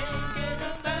busy thinking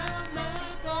about my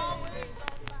always.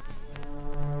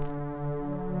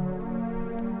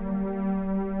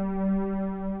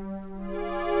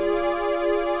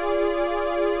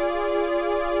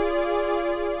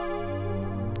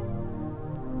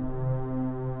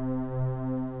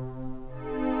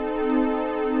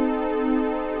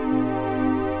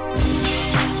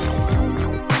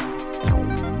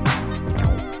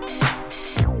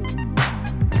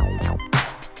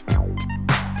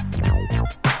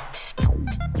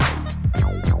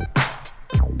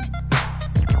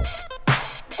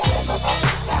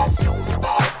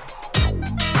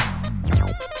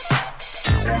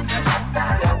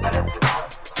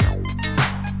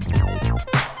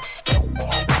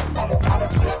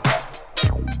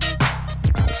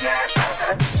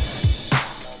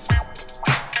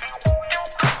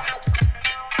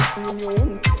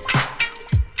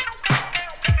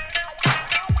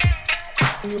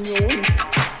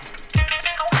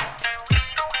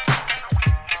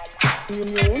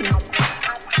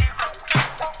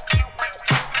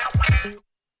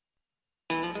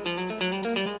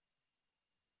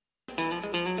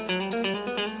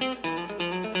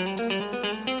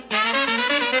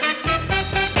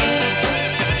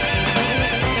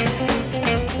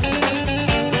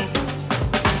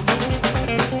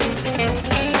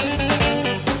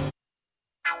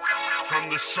 From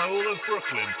the soul of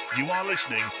Brooklyn, you are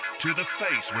listening to The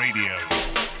Face Radio.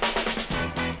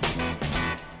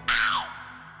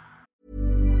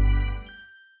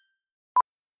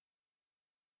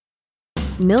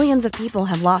 Millions of people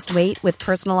have lost weight with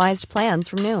personalized plans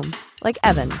from Noom. Like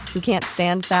Evan, who can't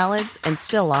stand salads and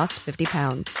still lost 50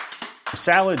 pounds.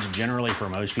 Salads generally for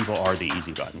most people are the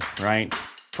easy button, right?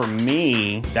 For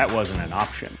me, that wasn't an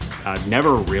option. I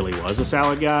never really was a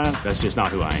salad guy. That's just not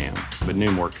who I am. But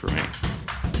Noom worked for me.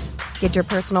 Get your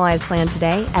personalized plan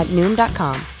today at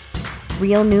Noom.com.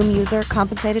 Real Noom user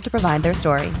compensated to provide their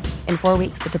story. In 4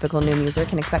 weeks, the typical Noom user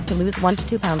can expect to lose 1 to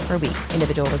 2 pounds per week.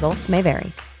 Individual results may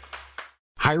vary.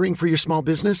 Hiring for your small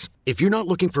business? If you're not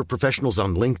looking for professionals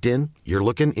on LinkedIn, you're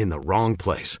looking in the wrong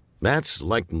place. That's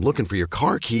like looking for your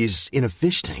car keys in a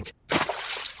fish tank.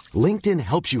 LinkedIn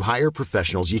helps you hire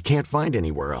professionals you can't find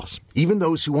anywhere else, even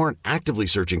those who aren't actively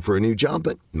searching for a new job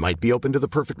but might be open to the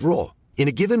perfect role. In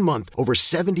a given month, over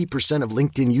 70% of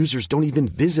LinkedIn users don't even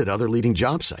visit other leading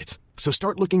job sites. So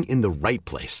start looking in the right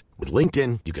place. With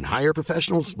LinkedIn, you can hire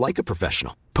professionals like a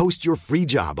professional. Post your free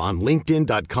job on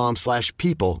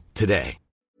linkedin.com/people today.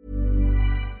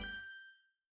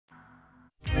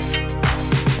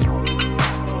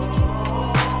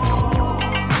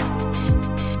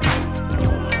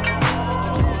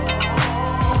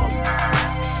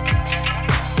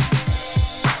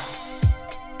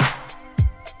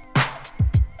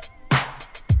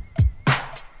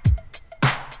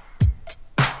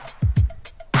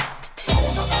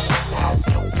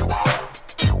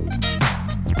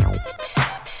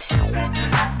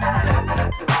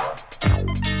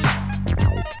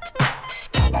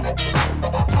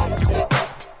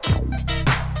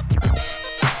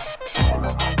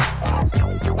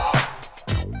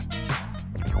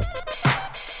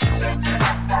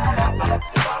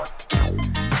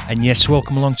 And yes,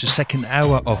 welcome along to second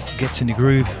hour of Get in the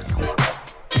Groove.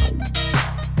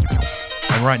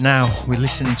 And right now we're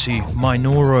listening to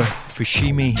Minoru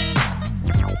Fushimi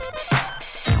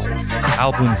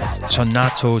album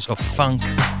Tornadoes of Funk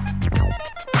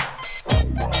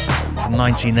from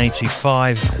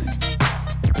 1985,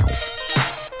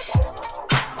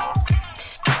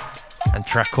 and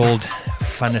track called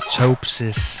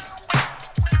Phanatopsis.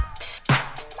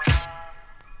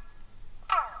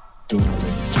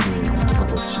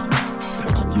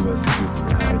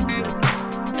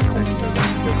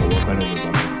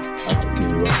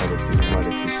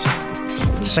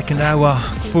 Second hour,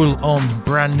 full on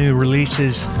brand new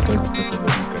releases.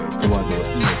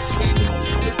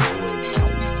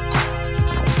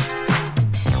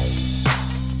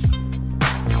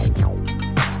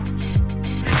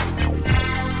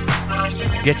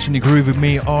 Get in the Groove with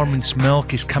me, Armands,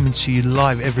 Melkis, coming to you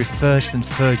live every first and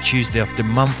third Tuesday of the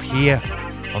month here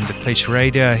on the Face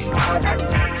Radio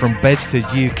from Bedford,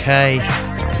 UK.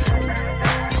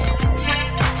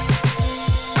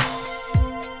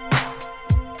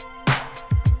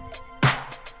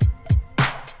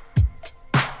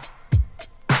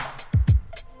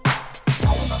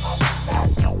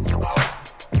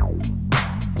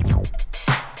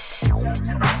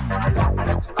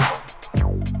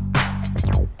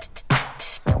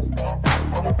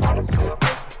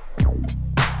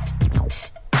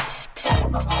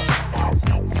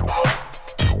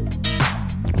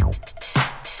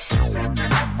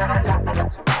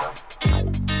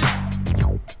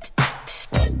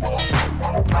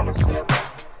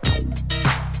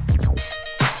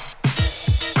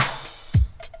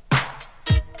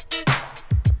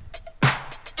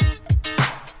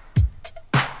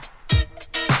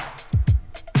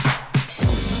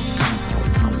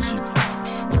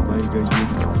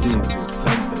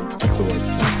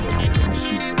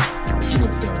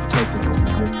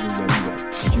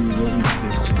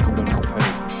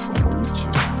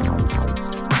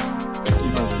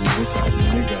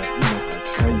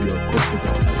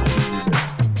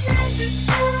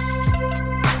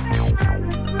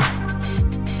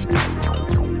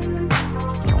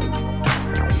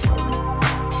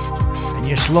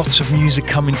 Lots of music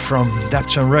coming from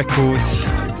Dapton Records,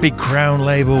 Big Crown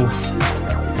label,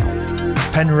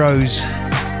 Penrose,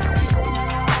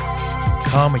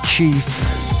 Karma Chief,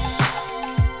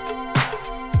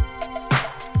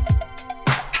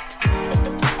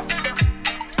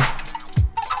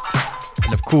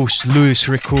 and of course Lewis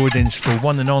Recordings for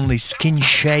one and only Skin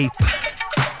Shape,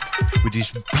 with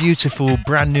his beautiful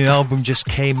brand new album just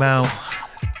came out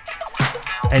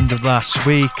end of last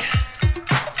week.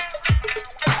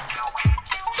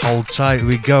 Hold tight,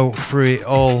 we go through it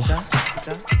all,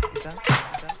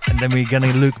 and then we're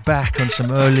gonna look back on some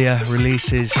earlier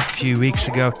releases a few weeks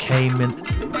ago came in.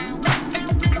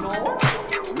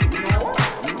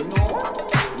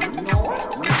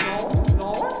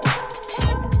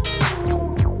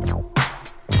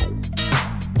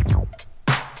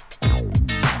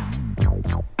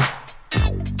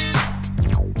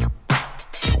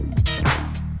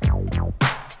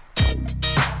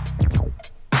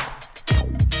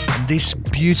 This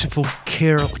beautiful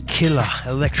killer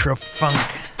electro funk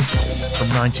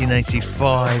from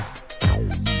 1985.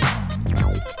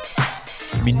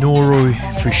 Minoru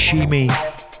Fushimi.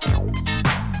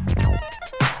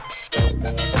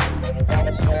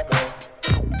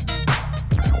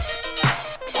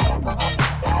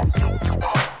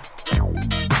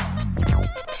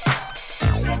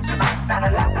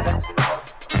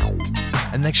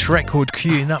 And next record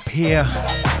queuing up here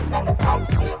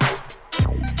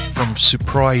from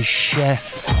Surprise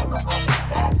Chef.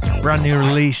 Brand new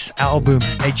release album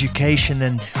Education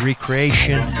and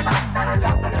Recreation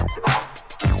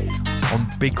on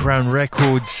Big Crown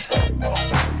Records,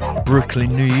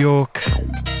 Brooklyn, New York.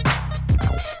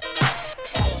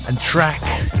 And track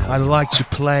I like to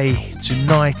play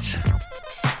tonight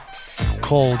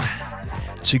called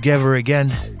Together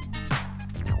Again.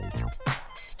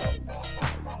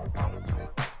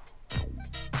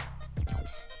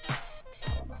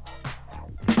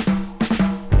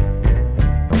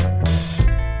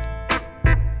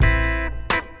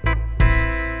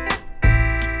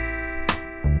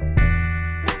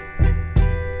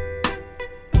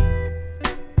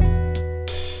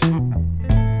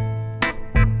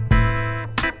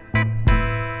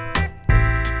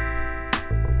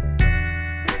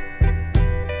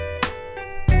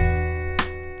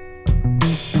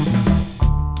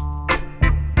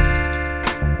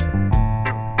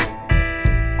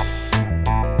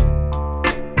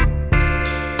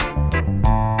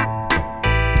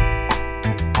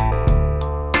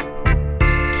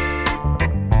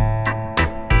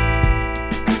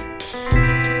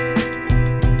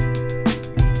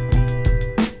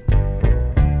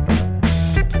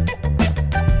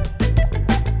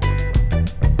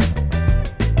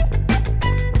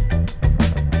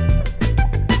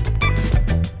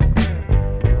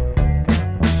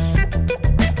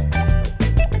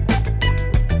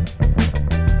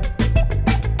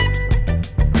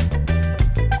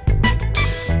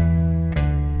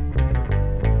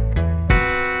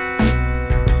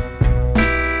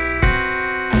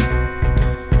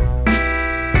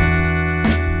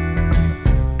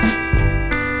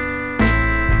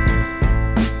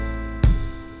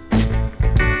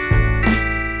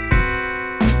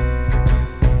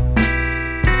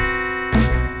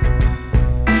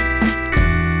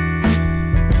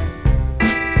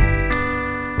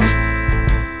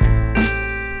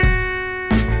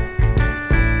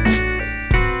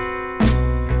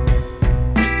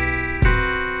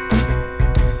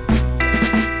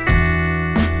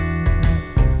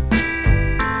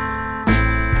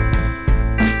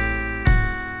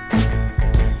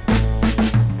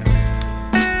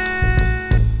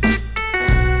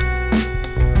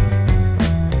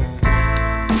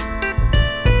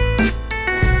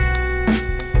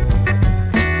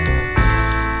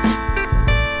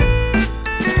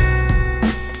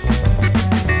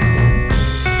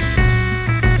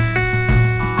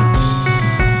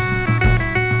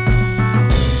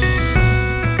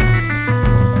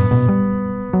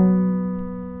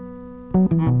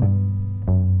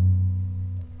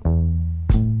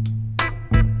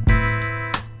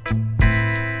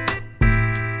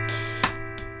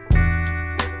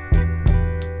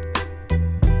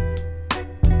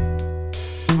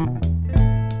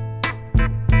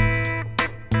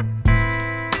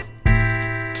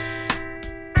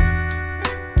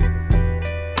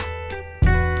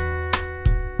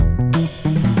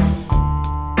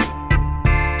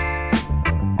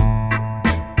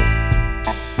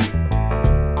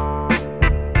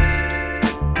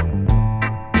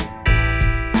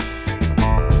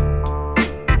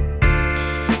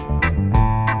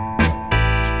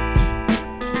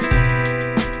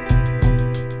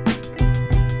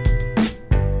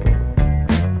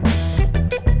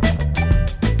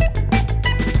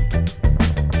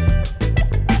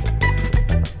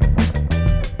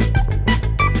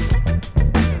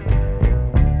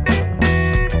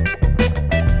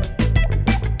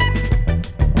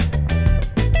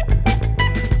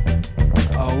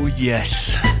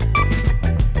 Yes.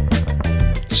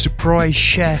 Surprise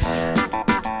Chef.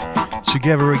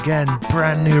 Together Again.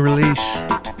 Brand new release.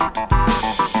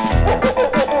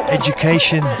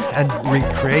 Education and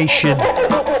Recreation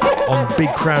on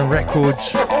Big Crown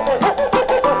Records.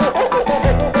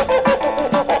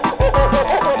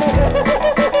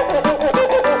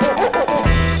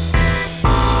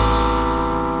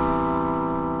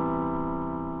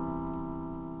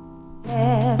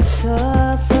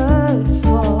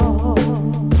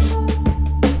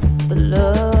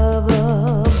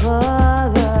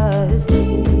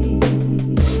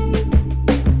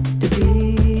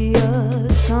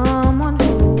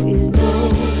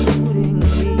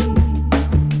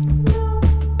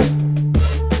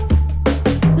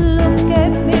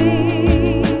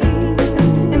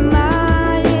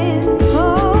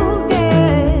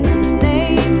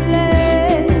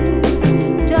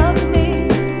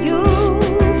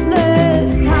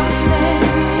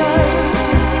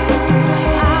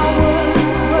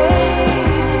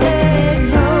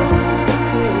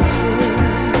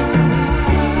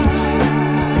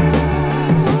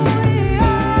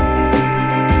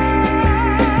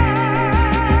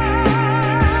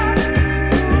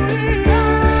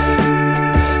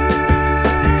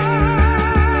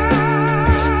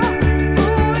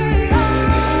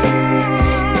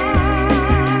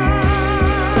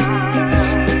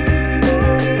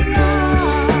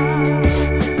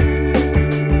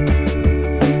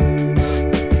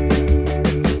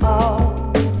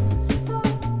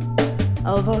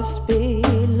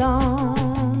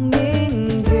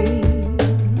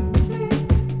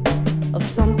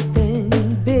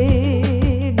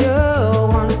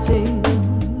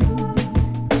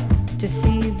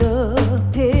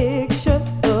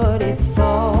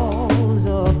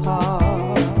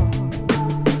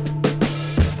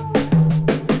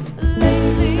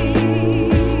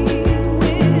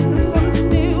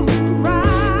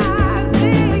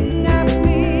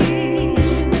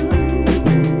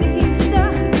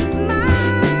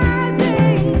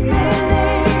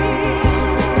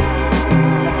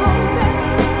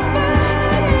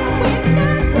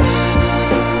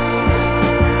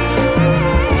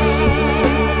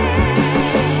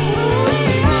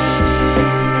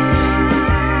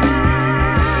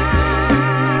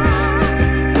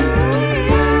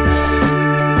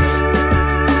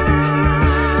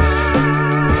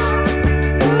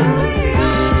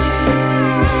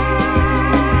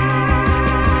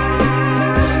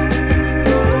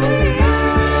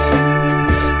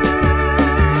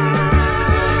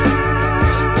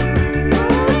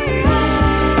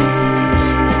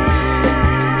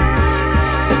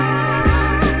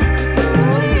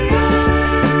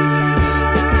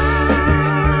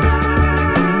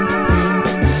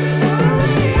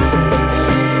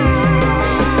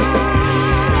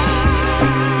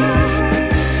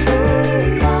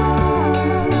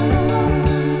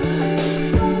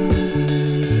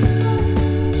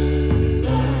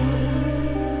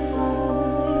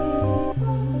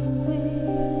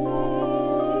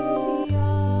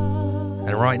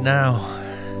 right now,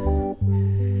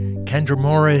 Kendra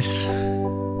Morris,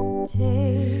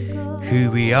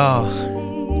 Who We Are,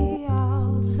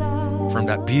 from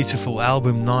that beautiful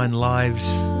album 9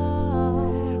 Lives,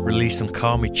 released on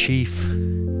Call Me Chief.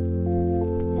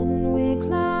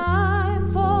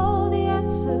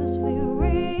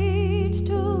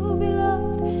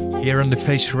 Here on the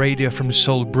Face Radio from the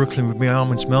soul of Brooklyn with me,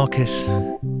 Armands, Melkis.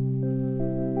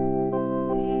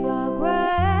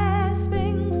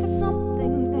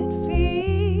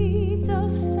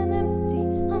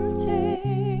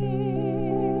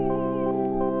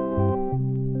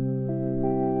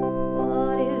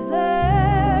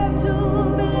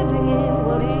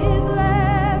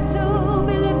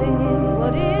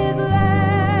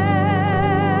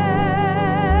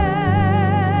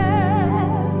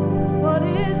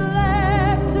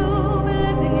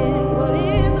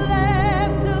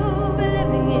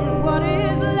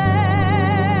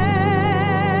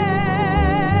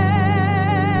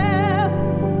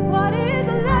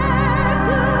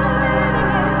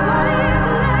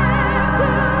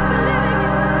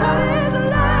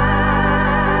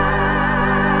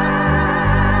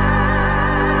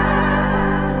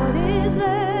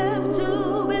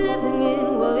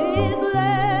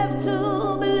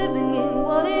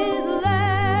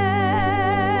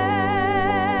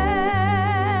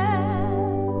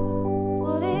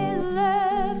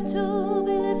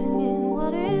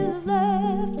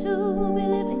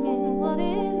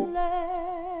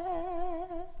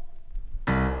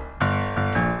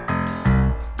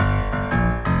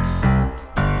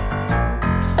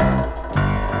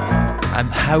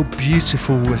 How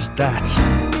beautiful was that?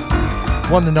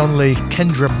 One and only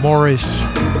Kendra Morris.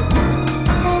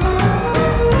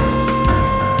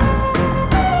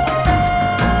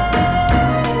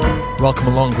 Welcome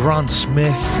along, Grant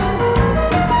Smith.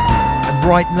 And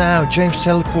right now, James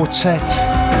Taylor Quartet.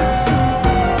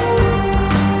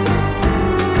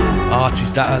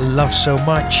 Artist that I love so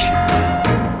much.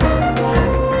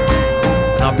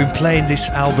 And I've been playing this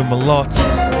album a lot.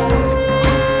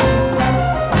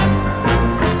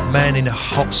 Man in a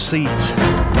Hot Seat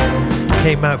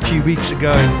came out a few weeks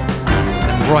ago,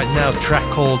 and right now a track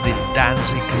called The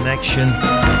Danzig Connection.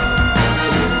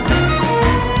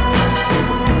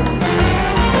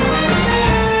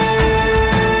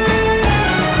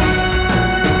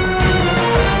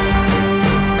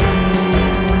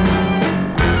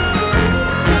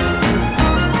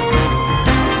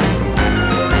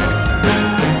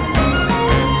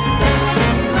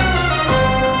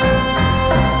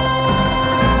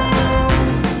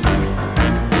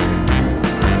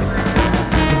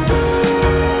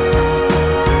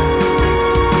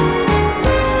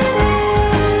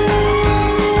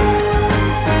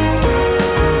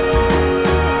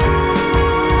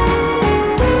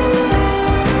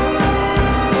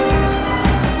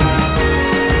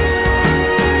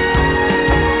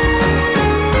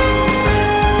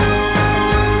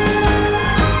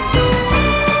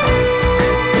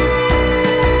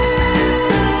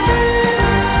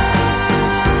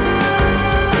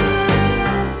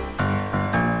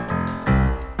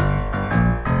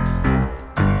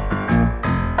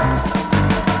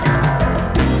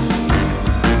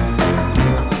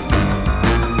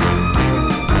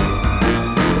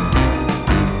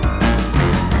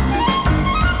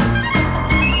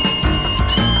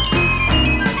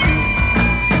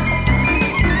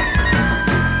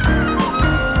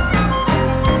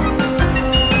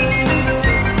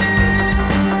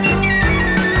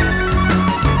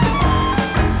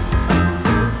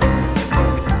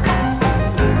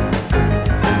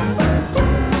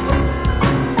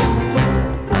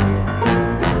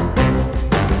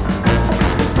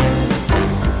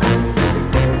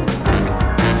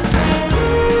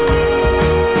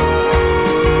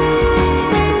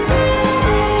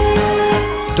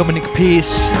 Dominic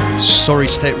Pierce, Sorry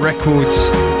State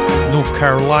Records, North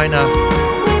Carolina.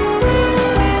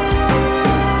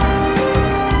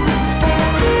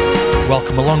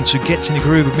 Welcome along to Get in the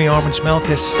Groove with me, Armands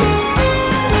Melkis.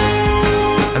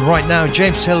 And right now,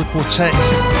 James Taylor Quartet.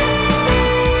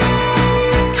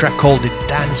 Track called The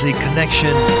Danzig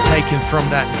Connection, taken from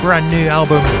that brand new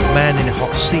album, Man in a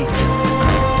Hot Seat.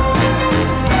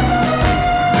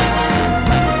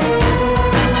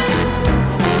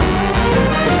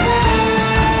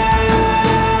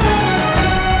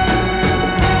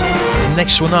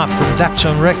 Next one up from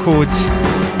Daptone Records,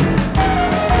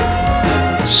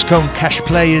 Scone Cash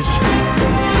Players,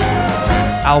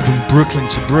 album Brooklyn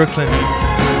to Brooklyn,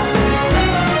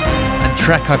 and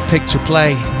track I picked to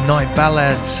play, Night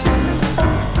Ballads.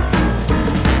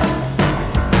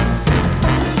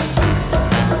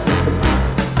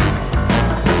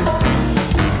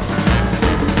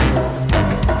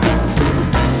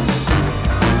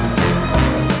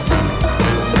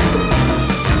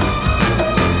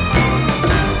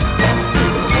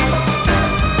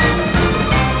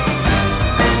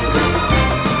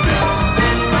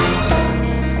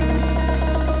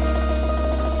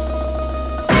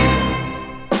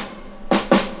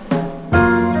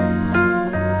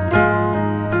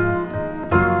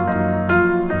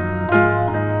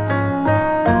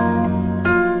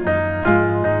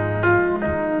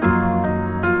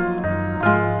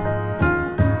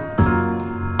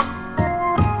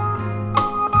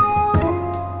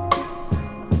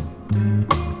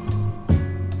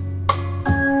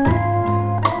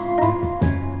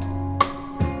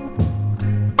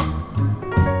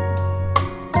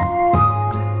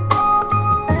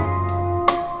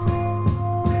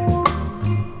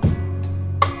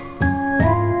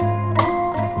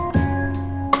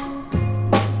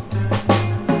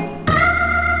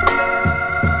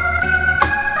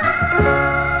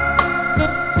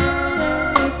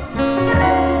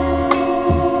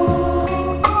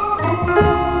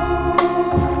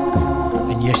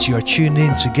 Yes, you are tuned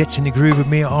in to Get in the Groove with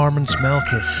me, Armands,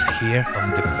 Melkis, here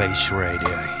on The Face Radio.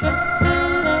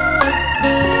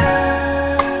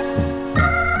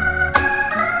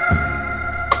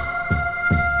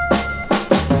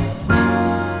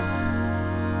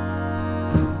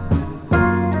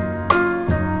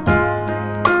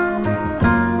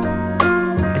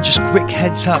 Quick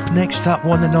heads up, next up,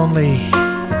 one and only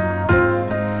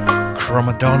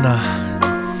Cromadonna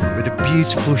with a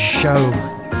beautiful show,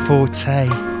 Forte.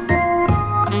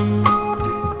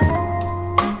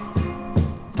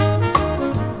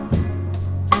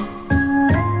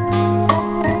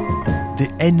 The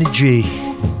energy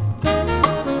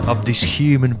of this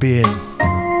human being.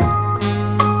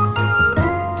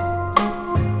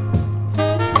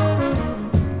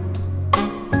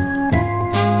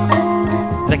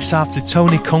 Next after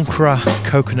Tony Conqueror,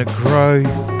 Coconut Grove.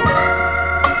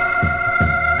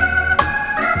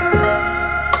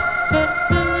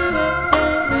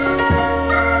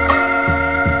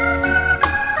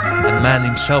 And man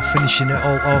himself finishing it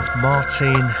all off,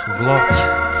 Martin Vlot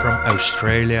from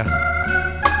Australia.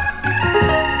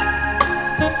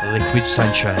 Liquid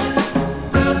Sunshine.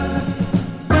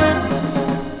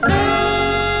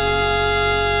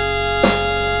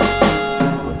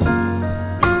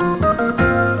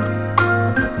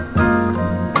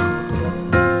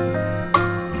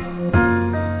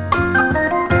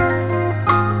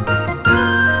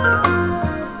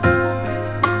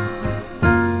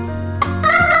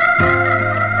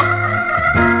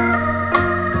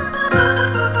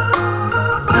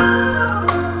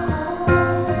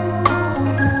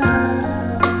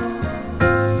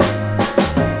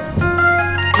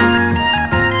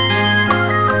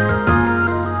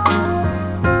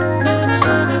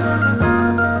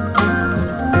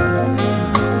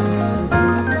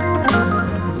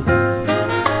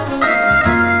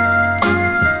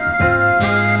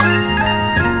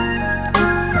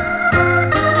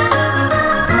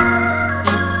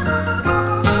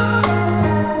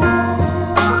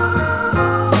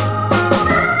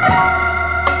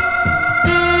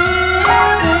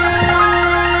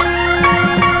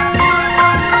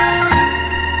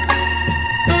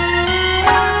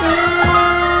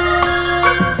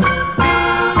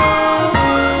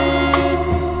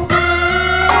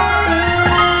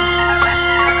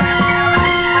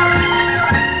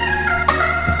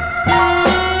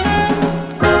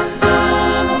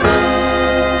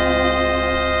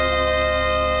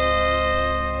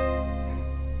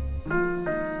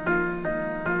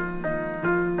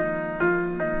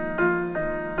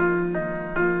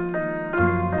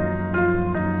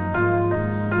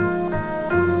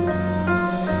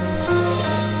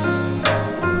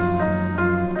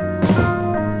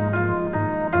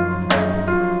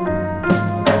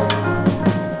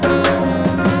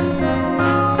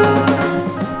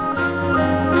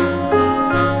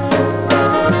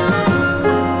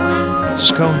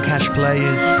 Scone Cash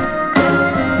Players,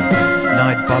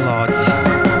 Night Ballads,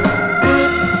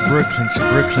 Brooklyn to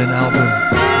Brooklyn album,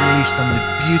 released on the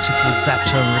beautiful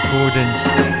Daptone recordings.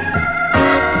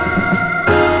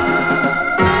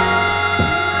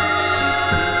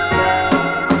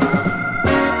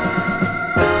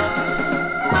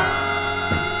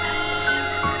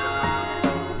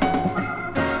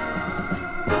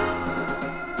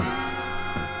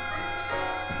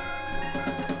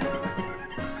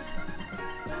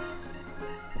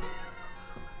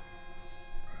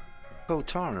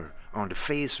 Turner on the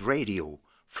Face Radio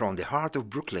from the heart of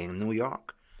Brooklyn, New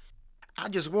York. I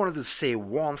just wanted to say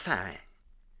one thing.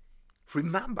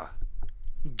 Remember,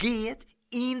 get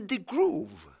in the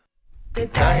groove. Te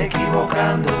estás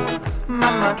equivocando,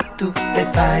 mamá, tú te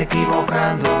estás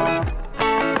equivocando.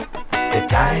 Te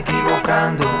estás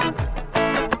equivocando,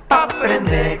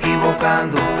 aprende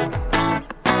equivocando.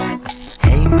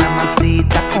 Hey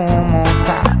mamacita, ¿cómo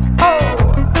estás?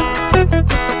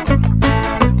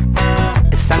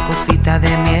 Cosita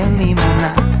de miel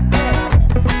limonada.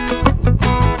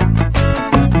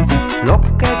 Lo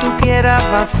que tú quieras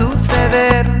va a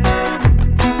suceder.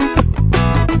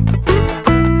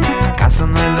 ¿Acaso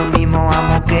no es lo mismo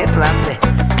amor que placer?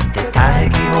 Te estás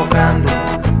equivocando,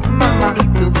 mamá, y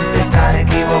tú te estás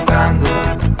equivocando.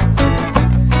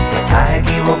 Te estás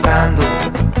equivocando,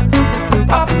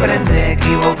 aprende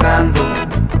equivocando.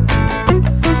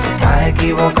 Te estás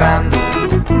equivocando,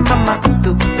 mamá,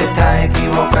 tú te estás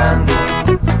equivocando.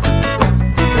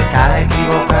 Te estás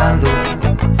equivocando,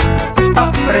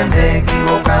 aprende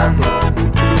equivocando.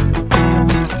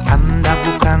 Anda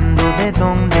buscando de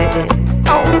dónde es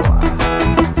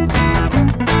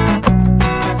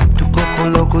tu coco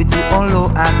loco y tu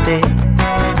oloate.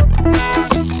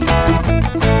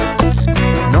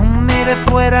 No mires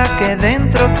fuera fuera que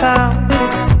dentro está.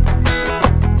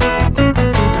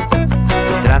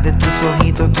 Detrás de tus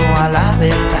ojitos toda la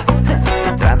verdad.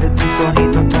 Detrás de tus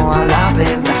ojitos toda la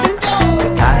verdad. Te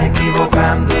estás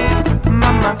equivocando,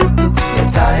 mamá, tú te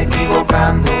estás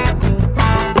equivocando.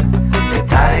 Te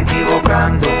estás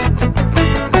equivocando,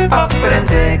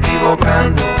 aprende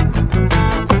equivocando.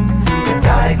 Te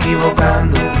estás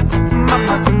equivocando,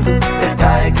 mamá, tú te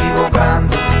estás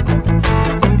equivocando.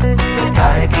 Te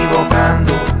estás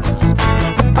equivocando,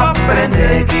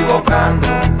 aprende equivocando.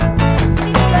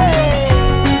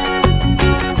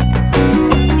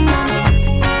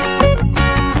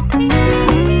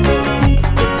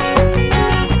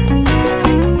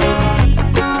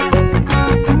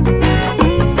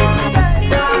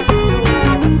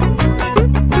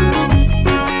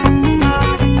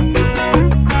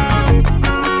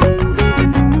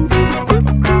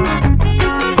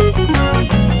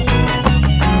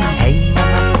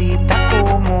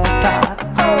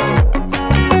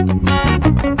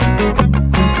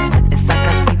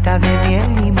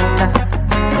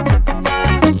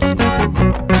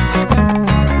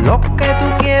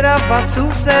 Va a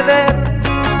suceder.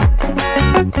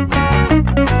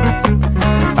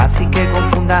 Fácil que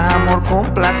confundas amor con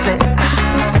placer.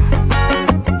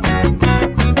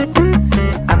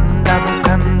 Anda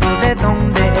buscando de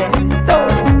dónde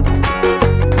estoy.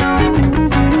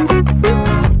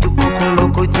 Tu coco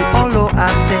loco y tu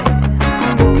oloate.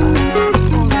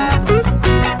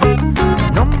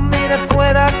 No mires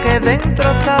fuera que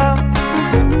dentro está.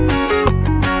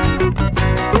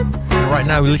 Right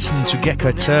now we're listening to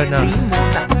Gecko Turner.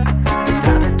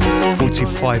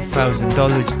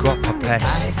 $45,000 Guapa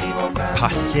Pes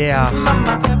Pasea.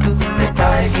 Te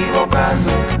estás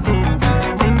equivocando.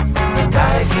 Te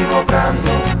estás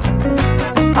equivocando.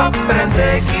 Aprende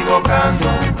equivocando.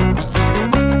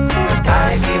 Te estás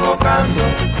equivocando.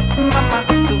 Mamá,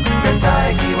 tú te estás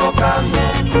equivocando.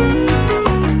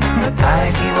 Te estás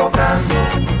equivocando.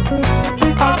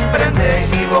 Aprende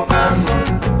equivocando.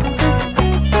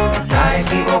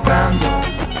 Equivocando,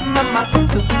 mamá, tú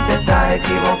te estás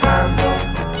equivocando.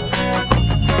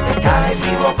 Te estás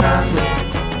equivocando.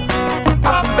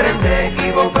 Aprende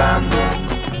equivocando.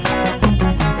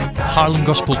 Harlem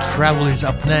Gospel Travel is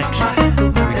up next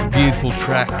with a beautiful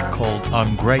track called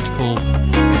I'm Grateful.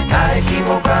 Te estás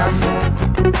equivocando.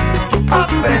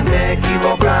 Aprende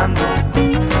equivocando.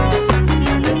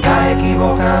 Te estás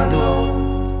equivocando.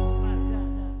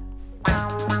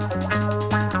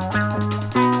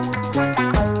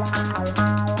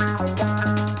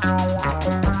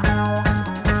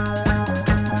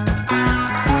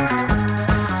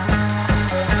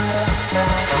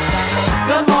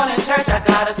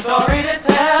 Story to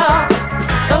tell.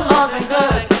 The Lord's been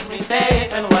good, keeps me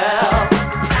safe and well.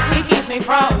 He keeps me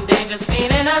from danger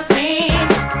seen and unseen.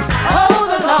 Oh,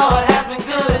 the Lord has been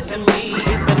good to me.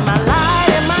 He's been my light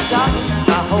in my darkness,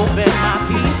 my hope and my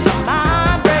peace, my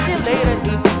mind regulator.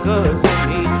 He's been good to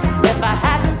me. If I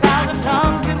had 1,000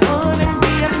 tongues, it wouldn't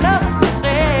be enough to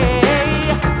say,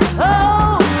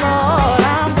 oh Lord,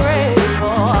 I'm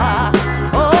grateful.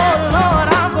 Oh Lord,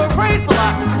 I'm grateful.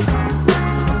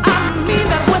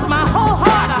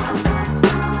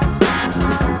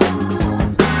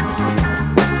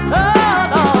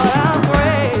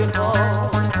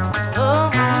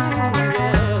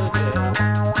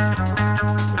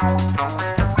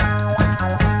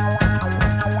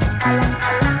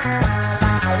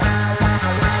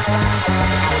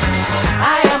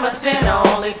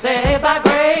 Saved by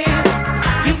grace,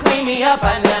 you clean me up,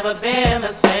 I've never been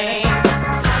the same.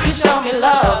 You show me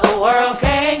love the world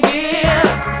can't give.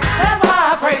 That's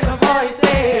why I praise him for his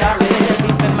day I live.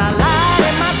 He's been my light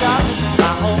in my darkness,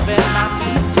 my hope and my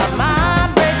peace, my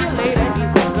mind regulator.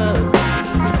 He's been good.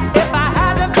 If I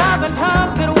had 1,000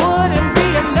 tongues, it wouldn't be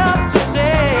enough to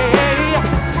say,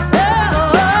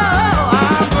 oh,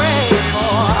 I'm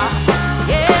grateful.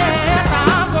 Yes,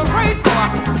 I'm grateful.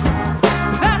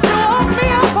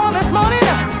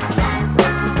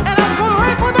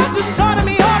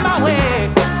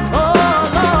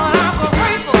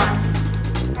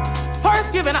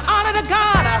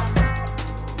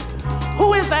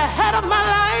 Of my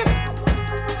life,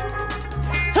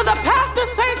 to the pastors,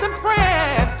 saints, and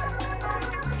friends,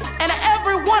 and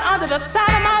everyone under the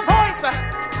sound of my voice.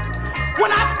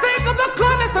 When I think of the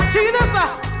goodness of Jesus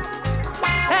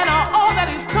and all that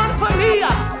He's done for me,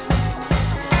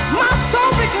 my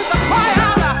soul begins to cry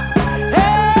out,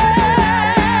 hey,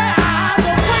 I'm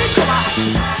grateful.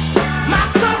 My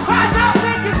soul cries out,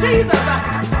 thank you, Jesus.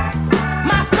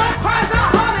 My soul cries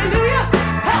out, hallelujah.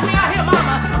 Help me out here,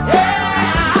 mama. Hey.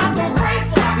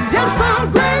 Yes,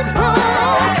 I'm grateful.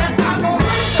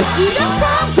 Yes,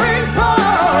 I'm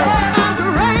grateful.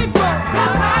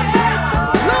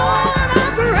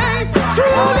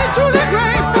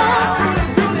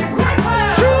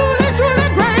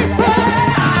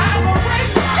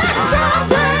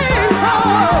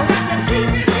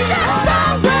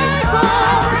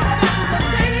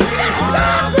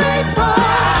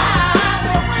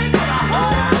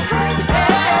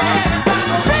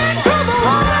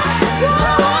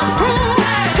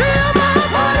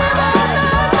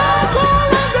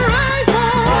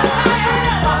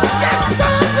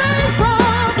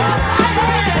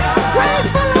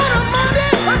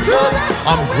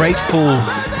 Grateful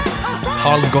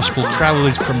Harlem Gospel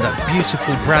Travelers from that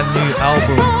beautiful brand new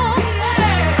album,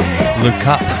 Look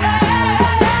Up.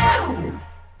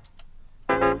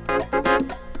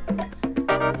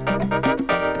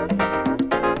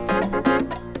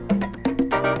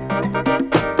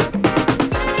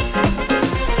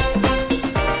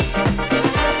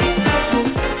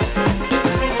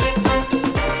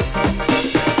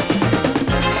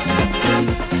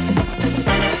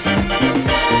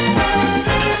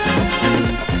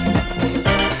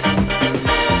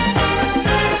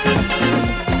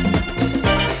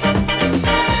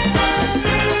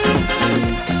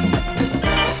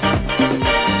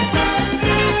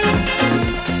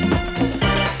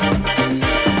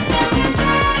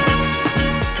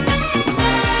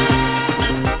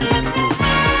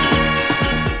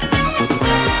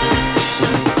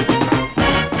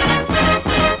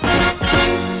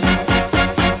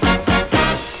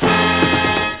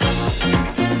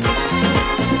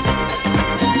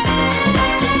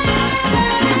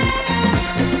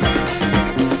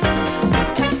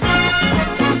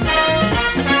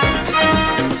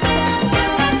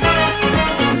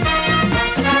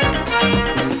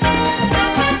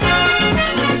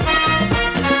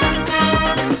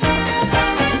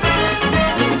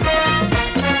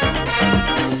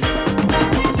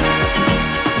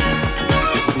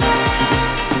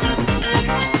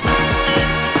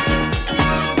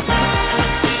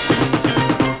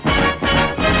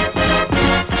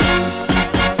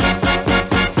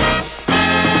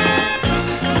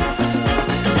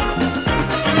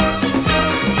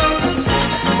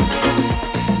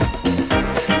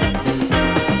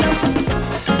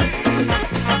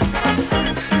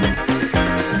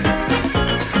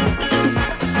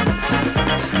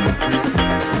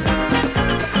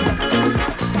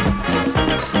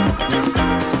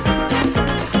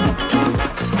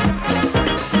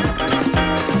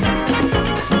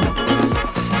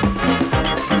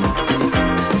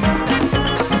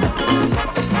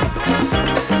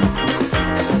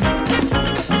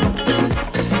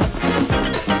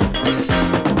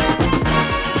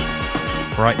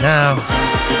 Right now,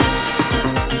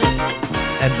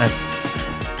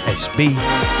 MFSB.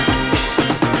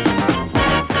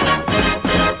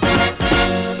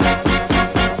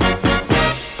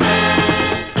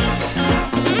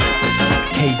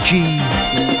 KG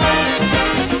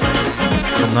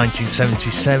from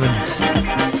 1977.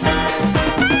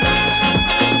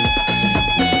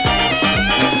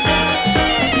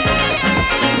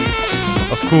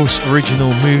 Of course,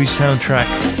 original movie soundtrack.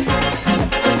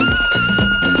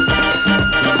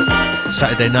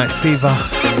 Saturday Night Fever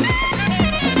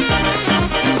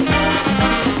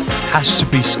has to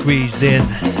be squeezed in.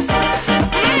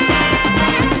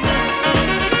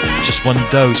 Just one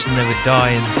dose, never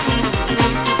dying.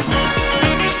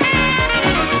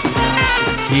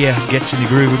 Here, Get in the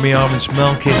Groove with me, Armands,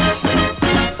 Melkis.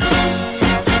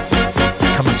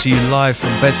 Coming to you live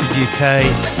from Bedford,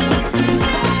 UK.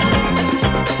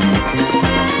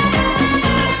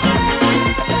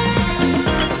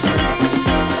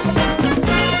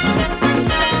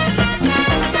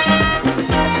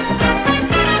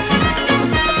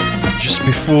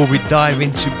 Before we dive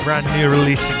into brand new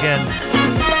release again,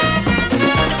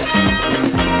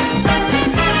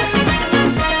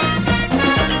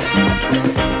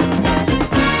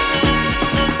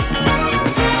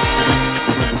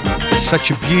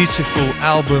 such a beautiful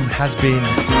album has been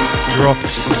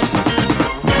dropped.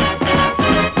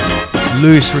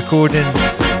 Lewis Recordings.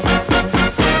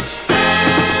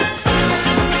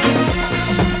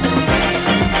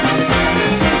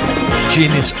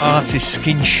 Genius artist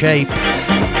Skin Shape.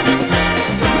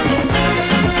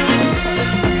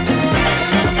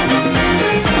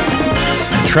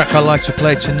 The track I like to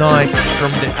play tonight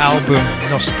from the album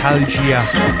Nostalgia,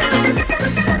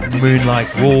 Moonlight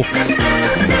Walk.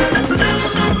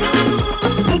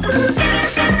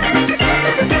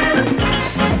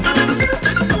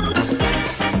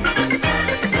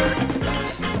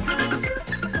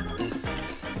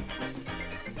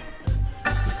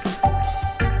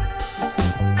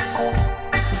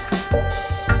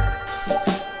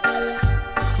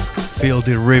 Feel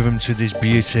the rhythm to this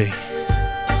beauty.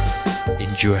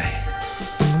 Enjoy.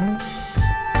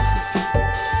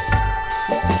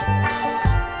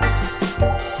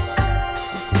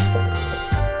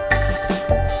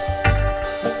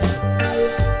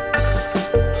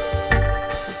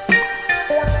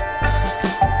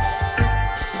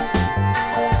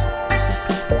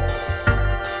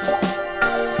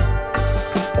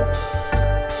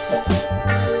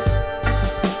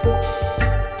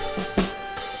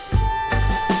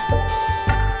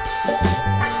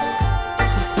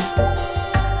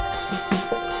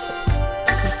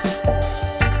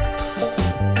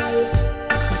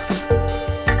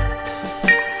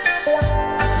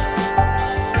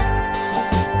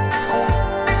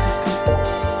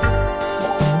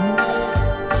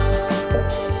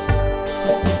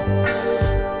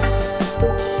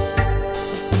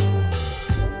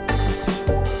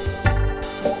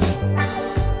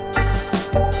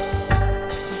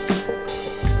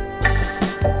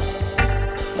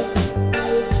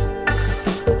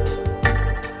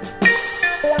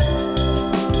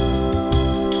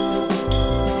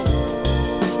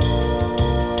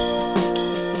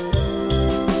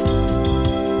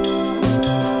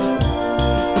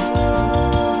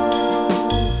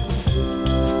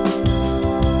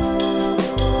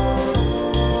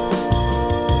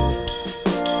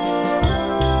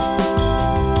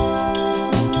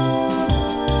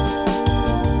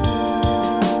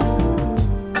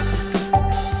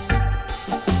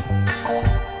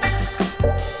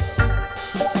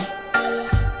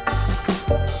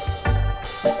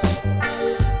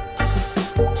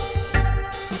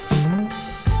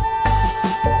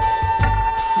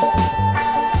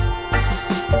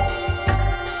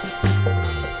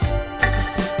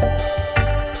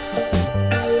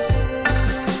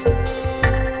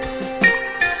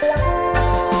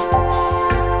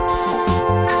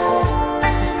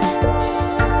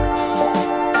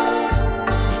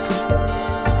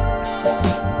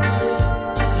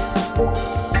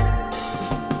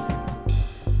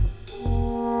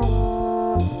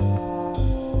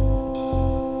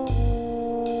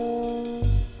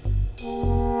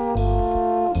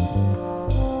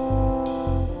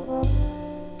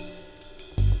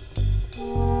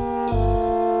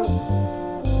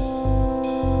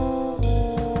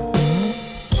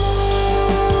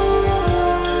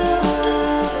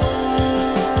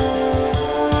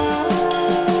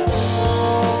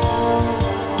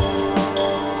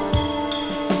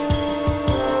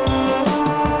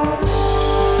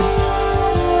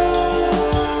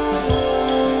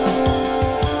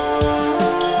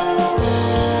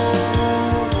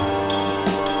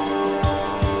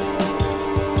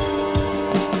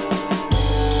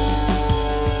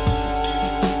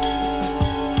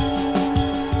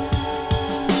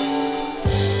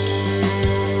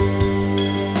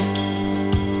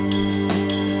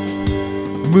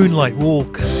 Moonlight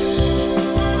Walk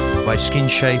by Skin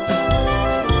Shape.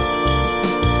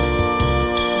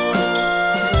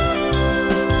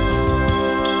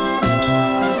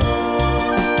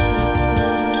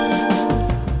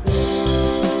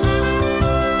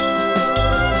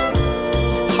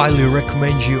 Highly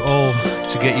recommend you all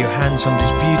to get your hands on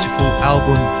this beautiful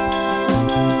album.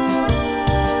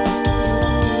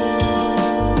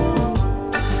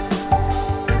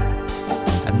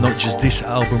 And not just this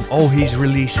album, all his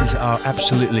releases are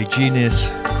absolutely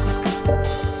genius.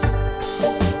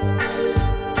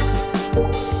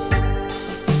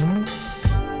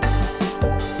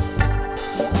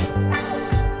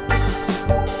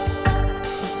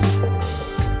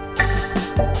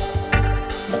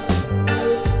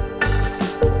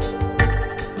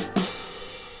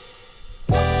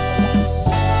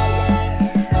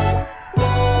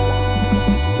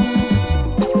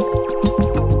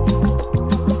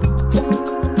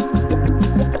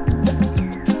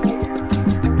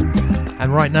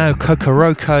 Right now,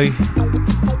 Kokoroko.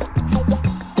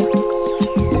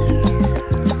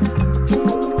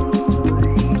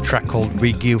 Track called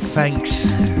We Give Thanks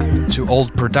to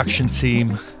old production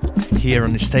team here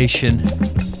on the station.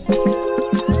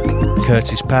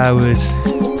 Curtis Powers,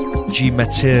 G.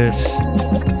 Matthias,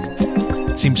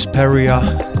 Tim Sperrier,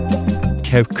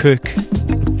 Kev Cook.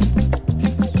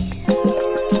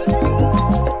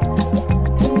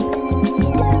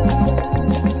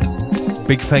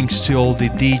 Big thanks to all the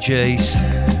DJs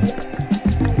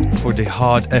for the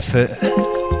hard effort.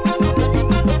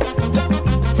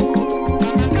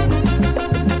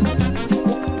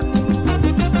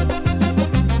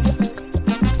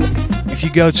 If you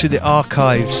go to the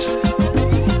archives,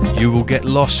 you will get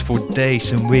lost for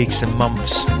days and weeks and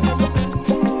months.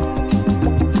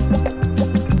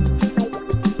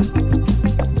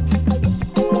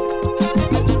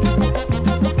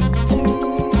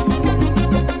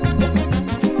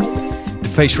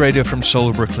 Face Radio from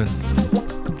Soul Brooklyn.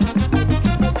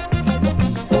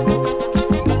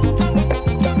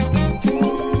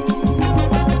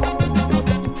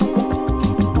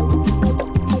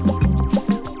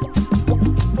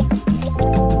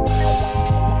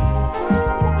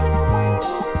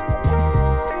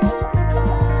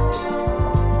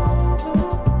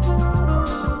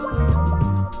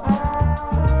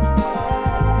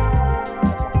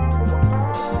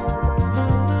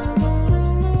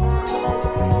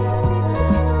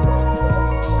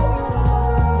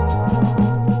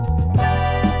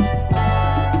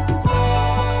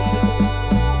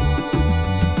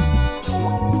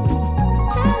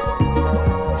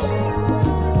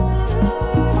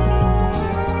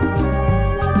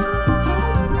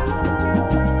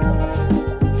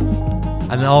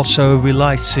 And also we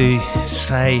like to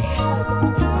say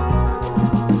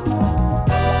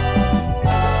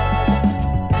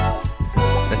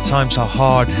that times are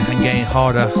hard and getting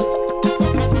harder.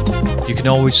 You can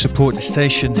always support the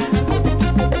station,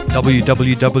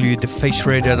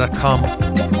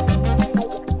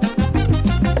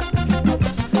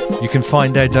 www.thefaceradio.com. You can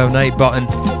find our donate button.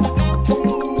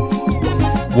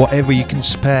 Whatever you can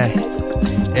spare,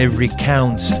 every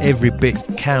counts, every bit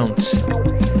counts.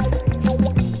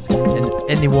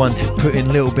 Anyone putting a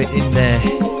little bit in there,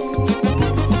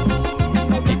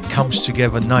 it comes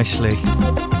together nicely.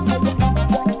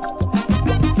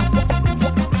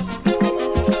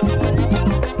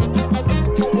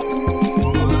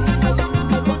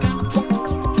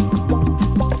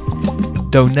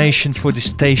 Donation for the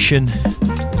station,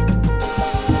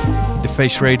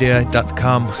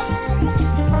 thefaceradio.com.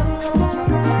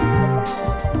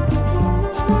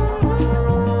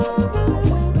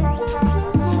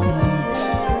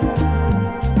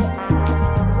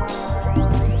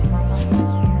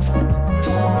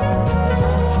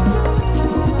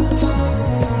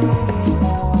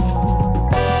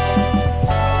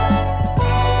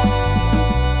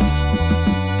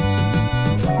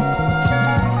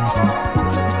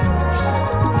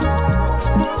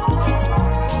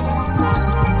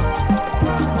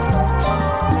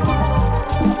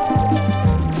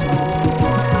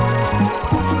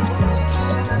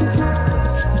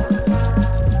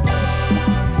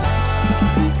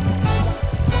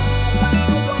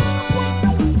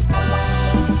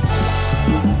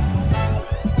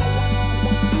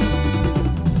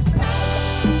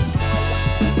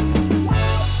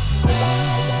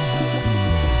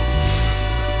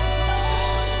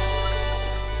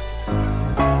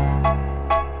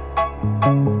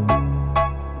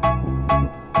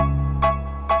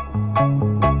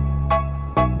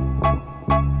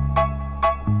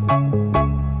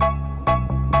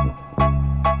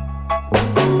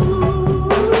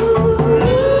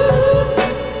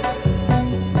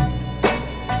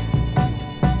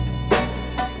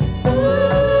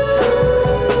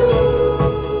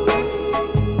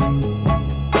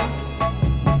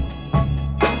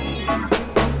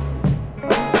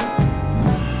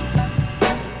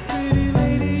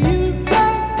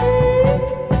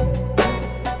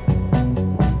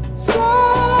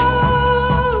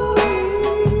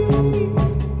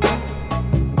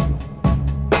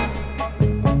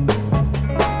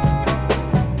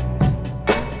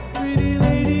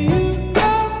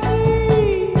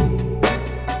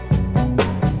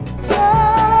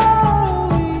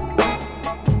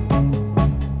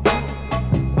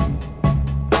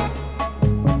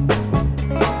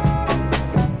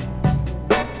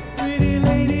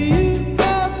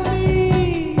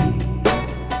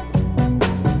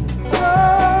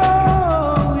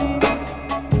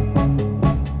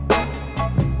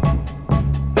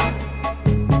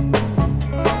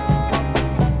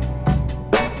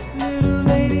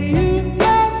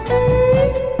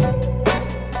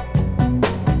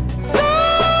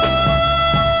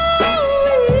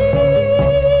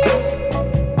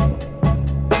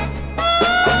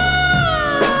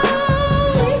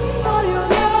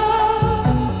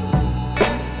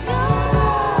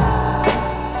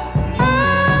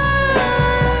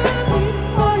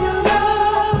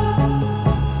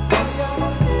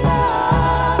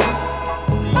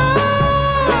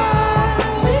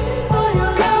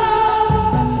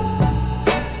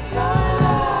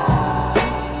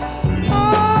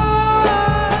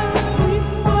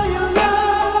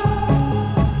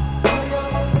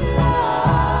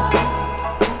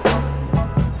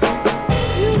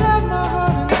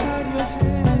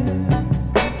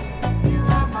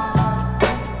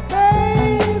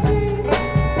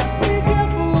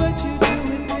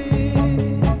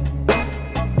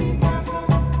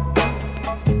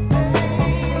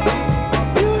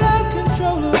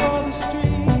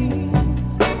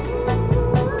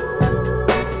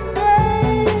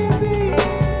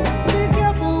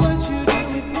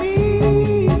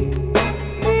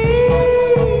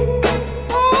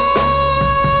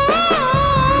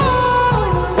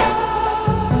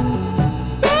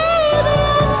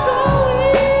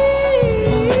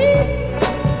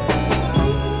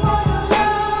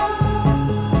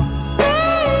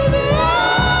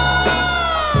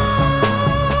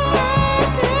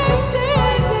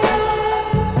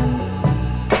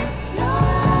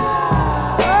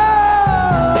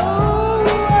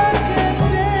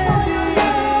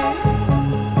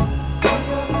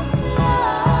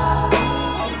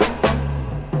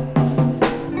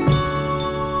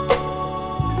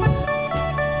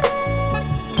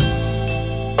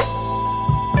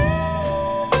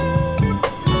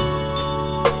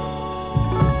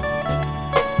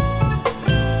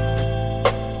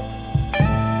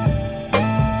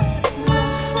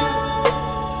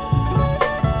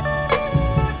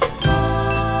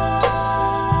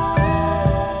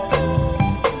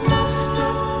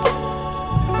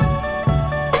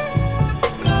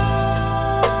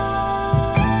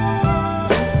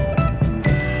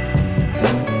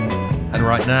 And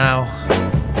right now,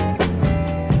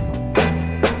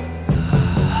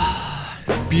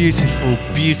 beautiful,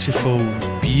 beautiful,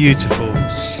 beautiful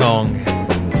song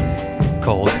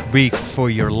called Weak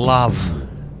for Your Love.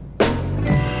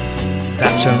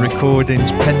 That's on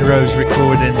recordings, Penrose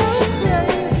Recordings,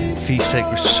 Fee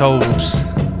Sacred Souls.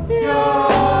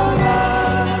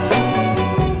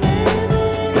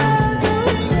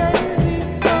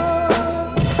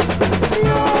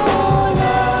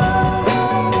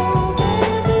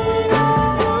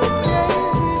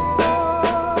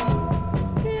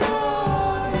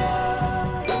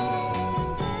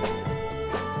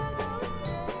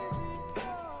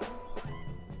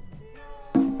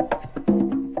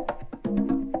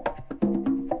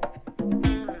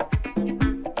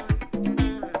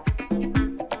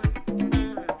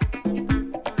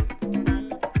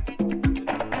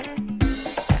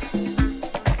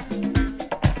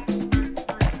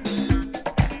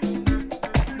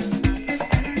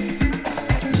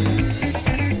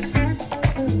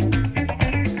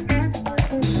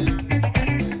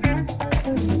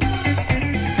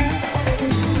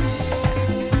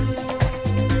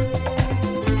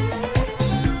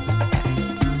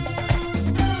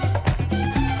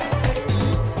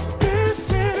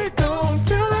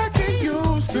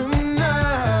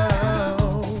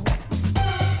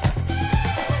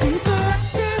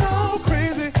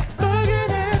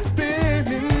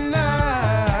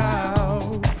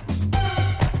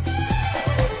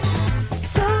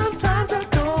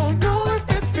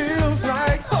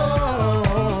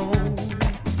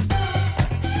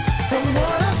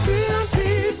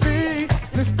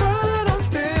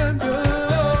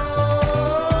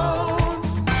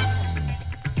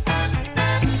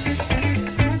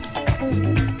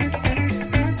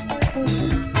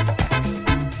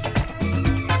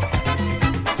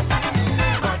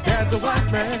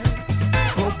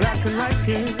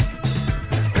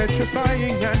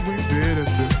 Petrifying and wicked at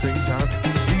the same time.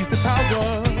 He sees the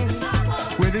power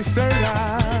with his third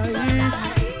eye,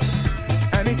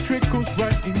 and it trickles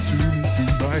right into me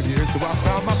through my ears. So I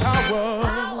found my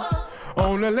power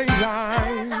on a ley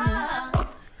line.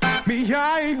 Me,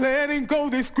 I ain't letting go.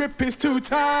 This grip is too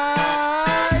tight.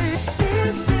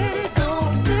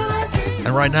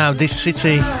 And right now, this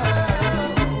city,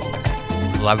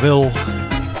 La Ville.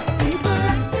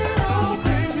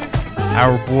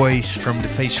 Our boys from the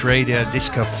Face Radio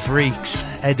Disco Freaks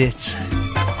edit,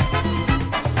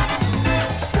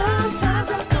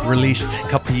 released a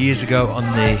couple of years ago on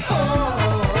the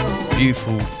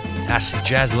beautiful Acid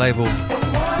Jazz label.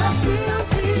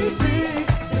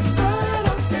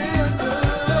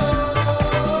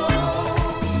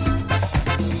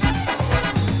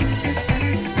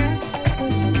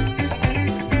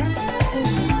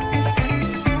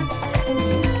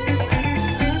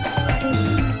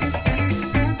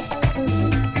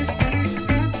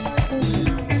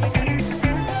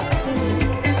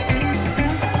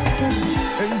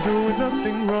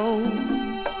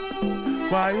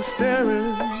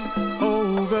 Staring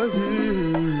over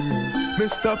here,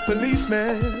 Mr.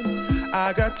 Policeman,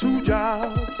 I got 2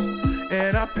 jobs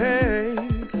and I pay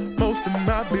most of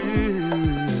my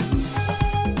bills.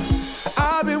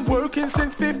 I've been working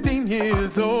since 15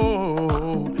 years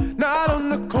old, not on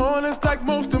the corners like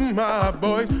most of my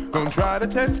boys. Don't try to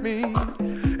test me.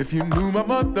 If you knew my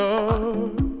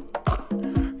mother,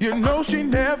 you know she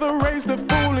never raised a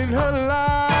fool in her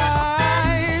life.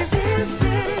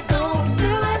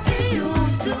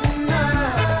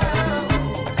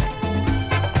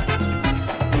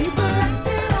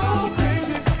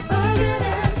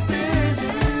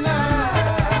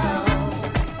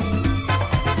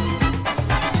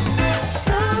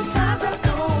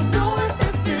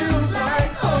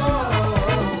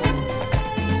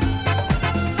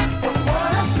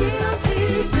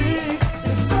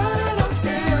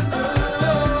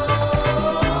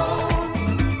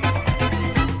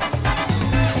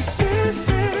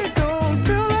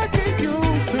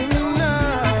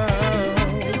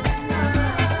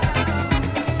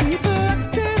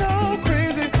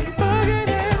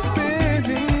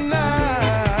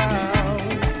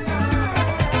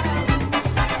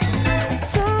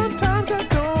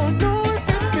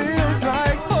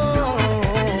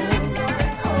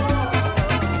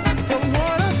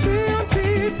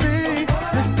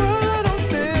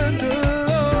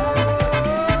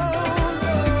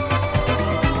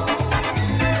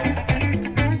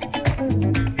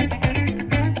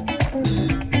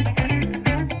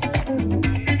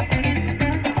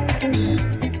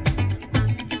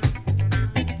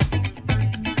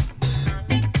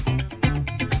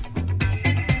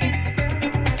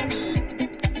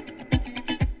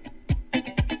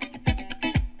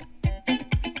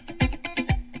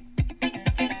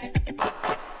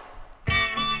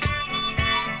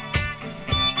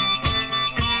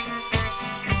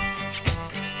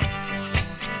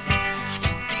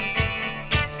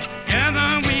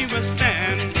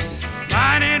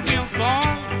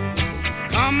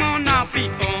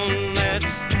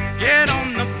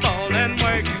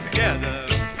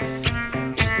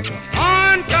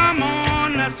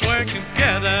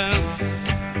 together.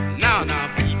 Now,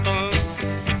 people,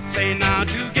 say now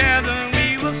together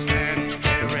we will stand.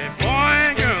 Every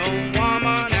boy, girl,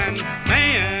 woman, and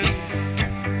man.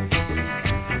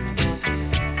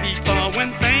 People,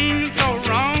 when things go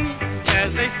wrong,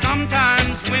 as they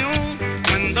sometimes will,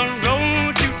 when the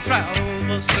road you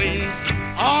travel seems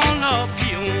all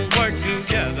uphill, work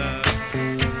together.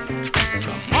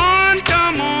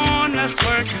 Come on, let's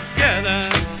work together.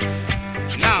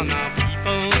 Now,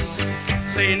 people,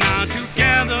 say now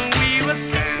together we will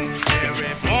stand.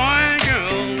 Every boy,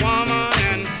 girl, woman,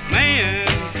 and man.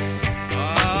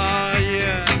 Oh,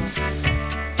 yeah.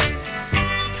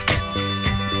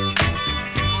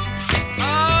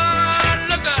 Oh,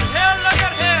 look at here, look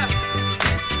at here.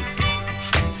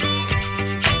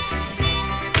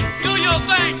 Do your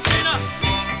thing, Tina.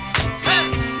 Hey.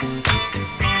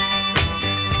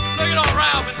 Look at old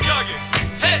Ralph and Juggy.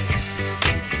 Hey.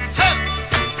 Hey.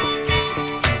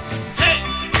 Hey.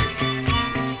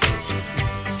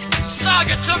 Sog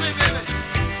it to me, baby.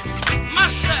 My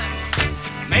side.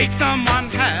 Make someone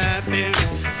happy.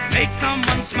 Make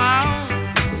someone smile.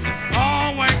 All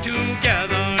work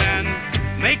together and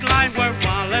make life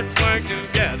worthwhile. Let's work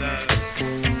together.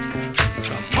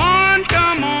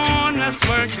 Come on, let's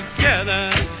work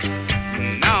together.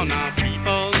 Now,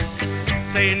 people,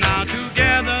 say now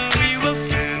together we will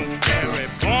stand. Every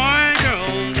boy, girl,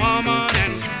 woman,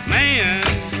 and man.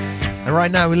 And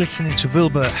right now we're listening to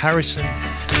Wilbur Harrison.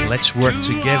 Let's work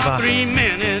together. 3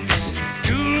 minutes,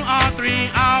 2 or 3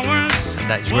 hours. And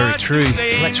that is very true.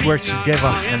 Let's work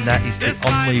together, and that is the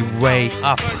only way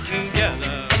up.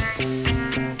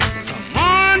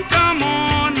 Come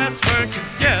on, let's work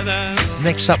together.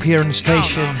 Next up here on the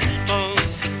station,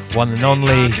 one and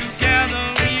only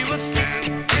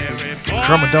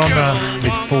Cromadonna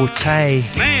with Forte.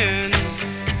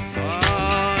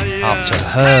 After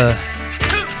her,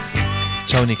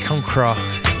 Tony Conqueror,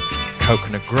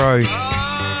 Coconut Grove.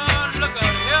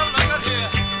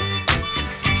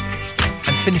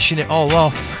 And finishing it all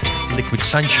off, Liquid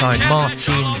Sunshine,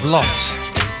 Martin Vlot.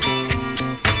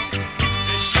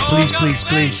 Please, please,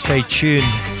 please stay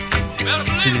tuned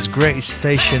to this greatest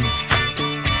station.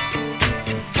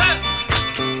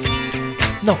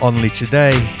 Not only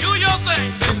today,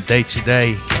 from day to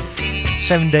day,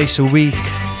 7 days a week,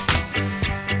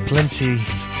 plenty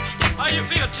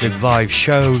of live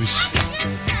shows.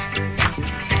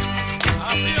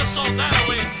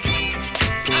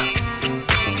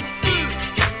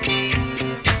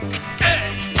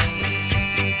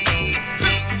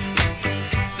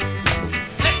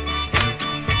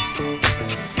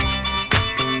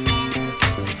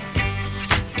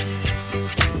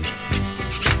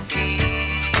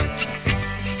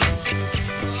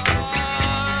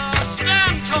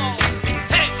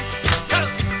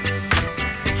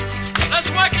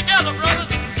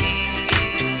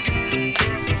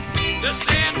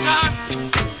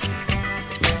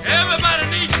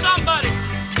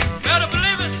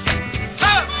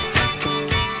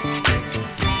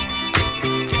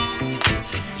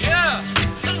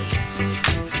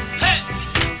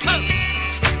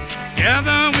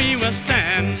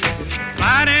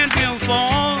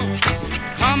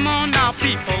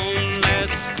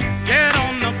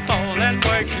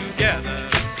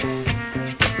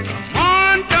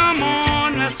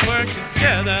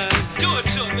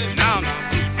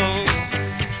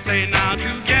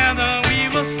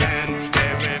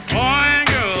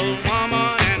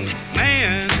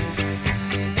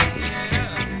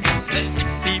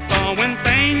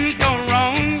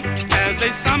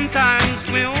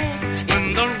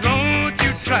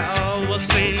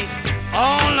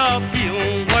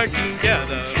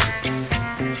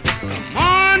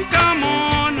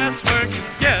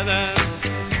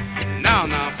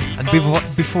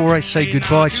 Before I say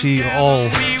goodbye to you all,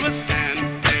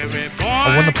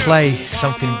 I want to play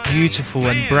something beautiful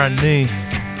and brand new.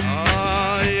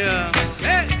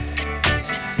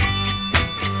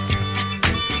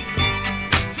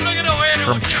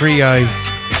 From Trio,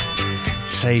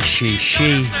 Say She.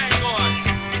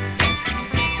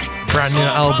 Brand new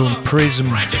album, Prism.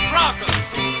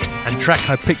 And track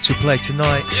I picked to play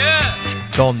tonight,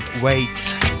 Don't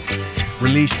Wait.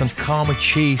 Released on Karma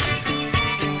Chief,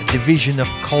 division of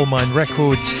Coal Mine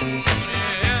Records.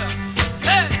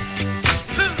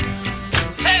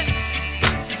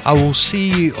 I will see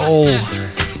you all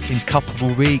in a couple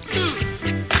of weeks.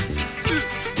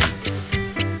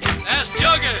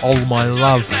 All my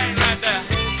love.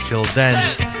 Till then,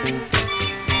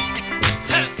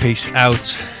 peace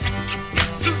out.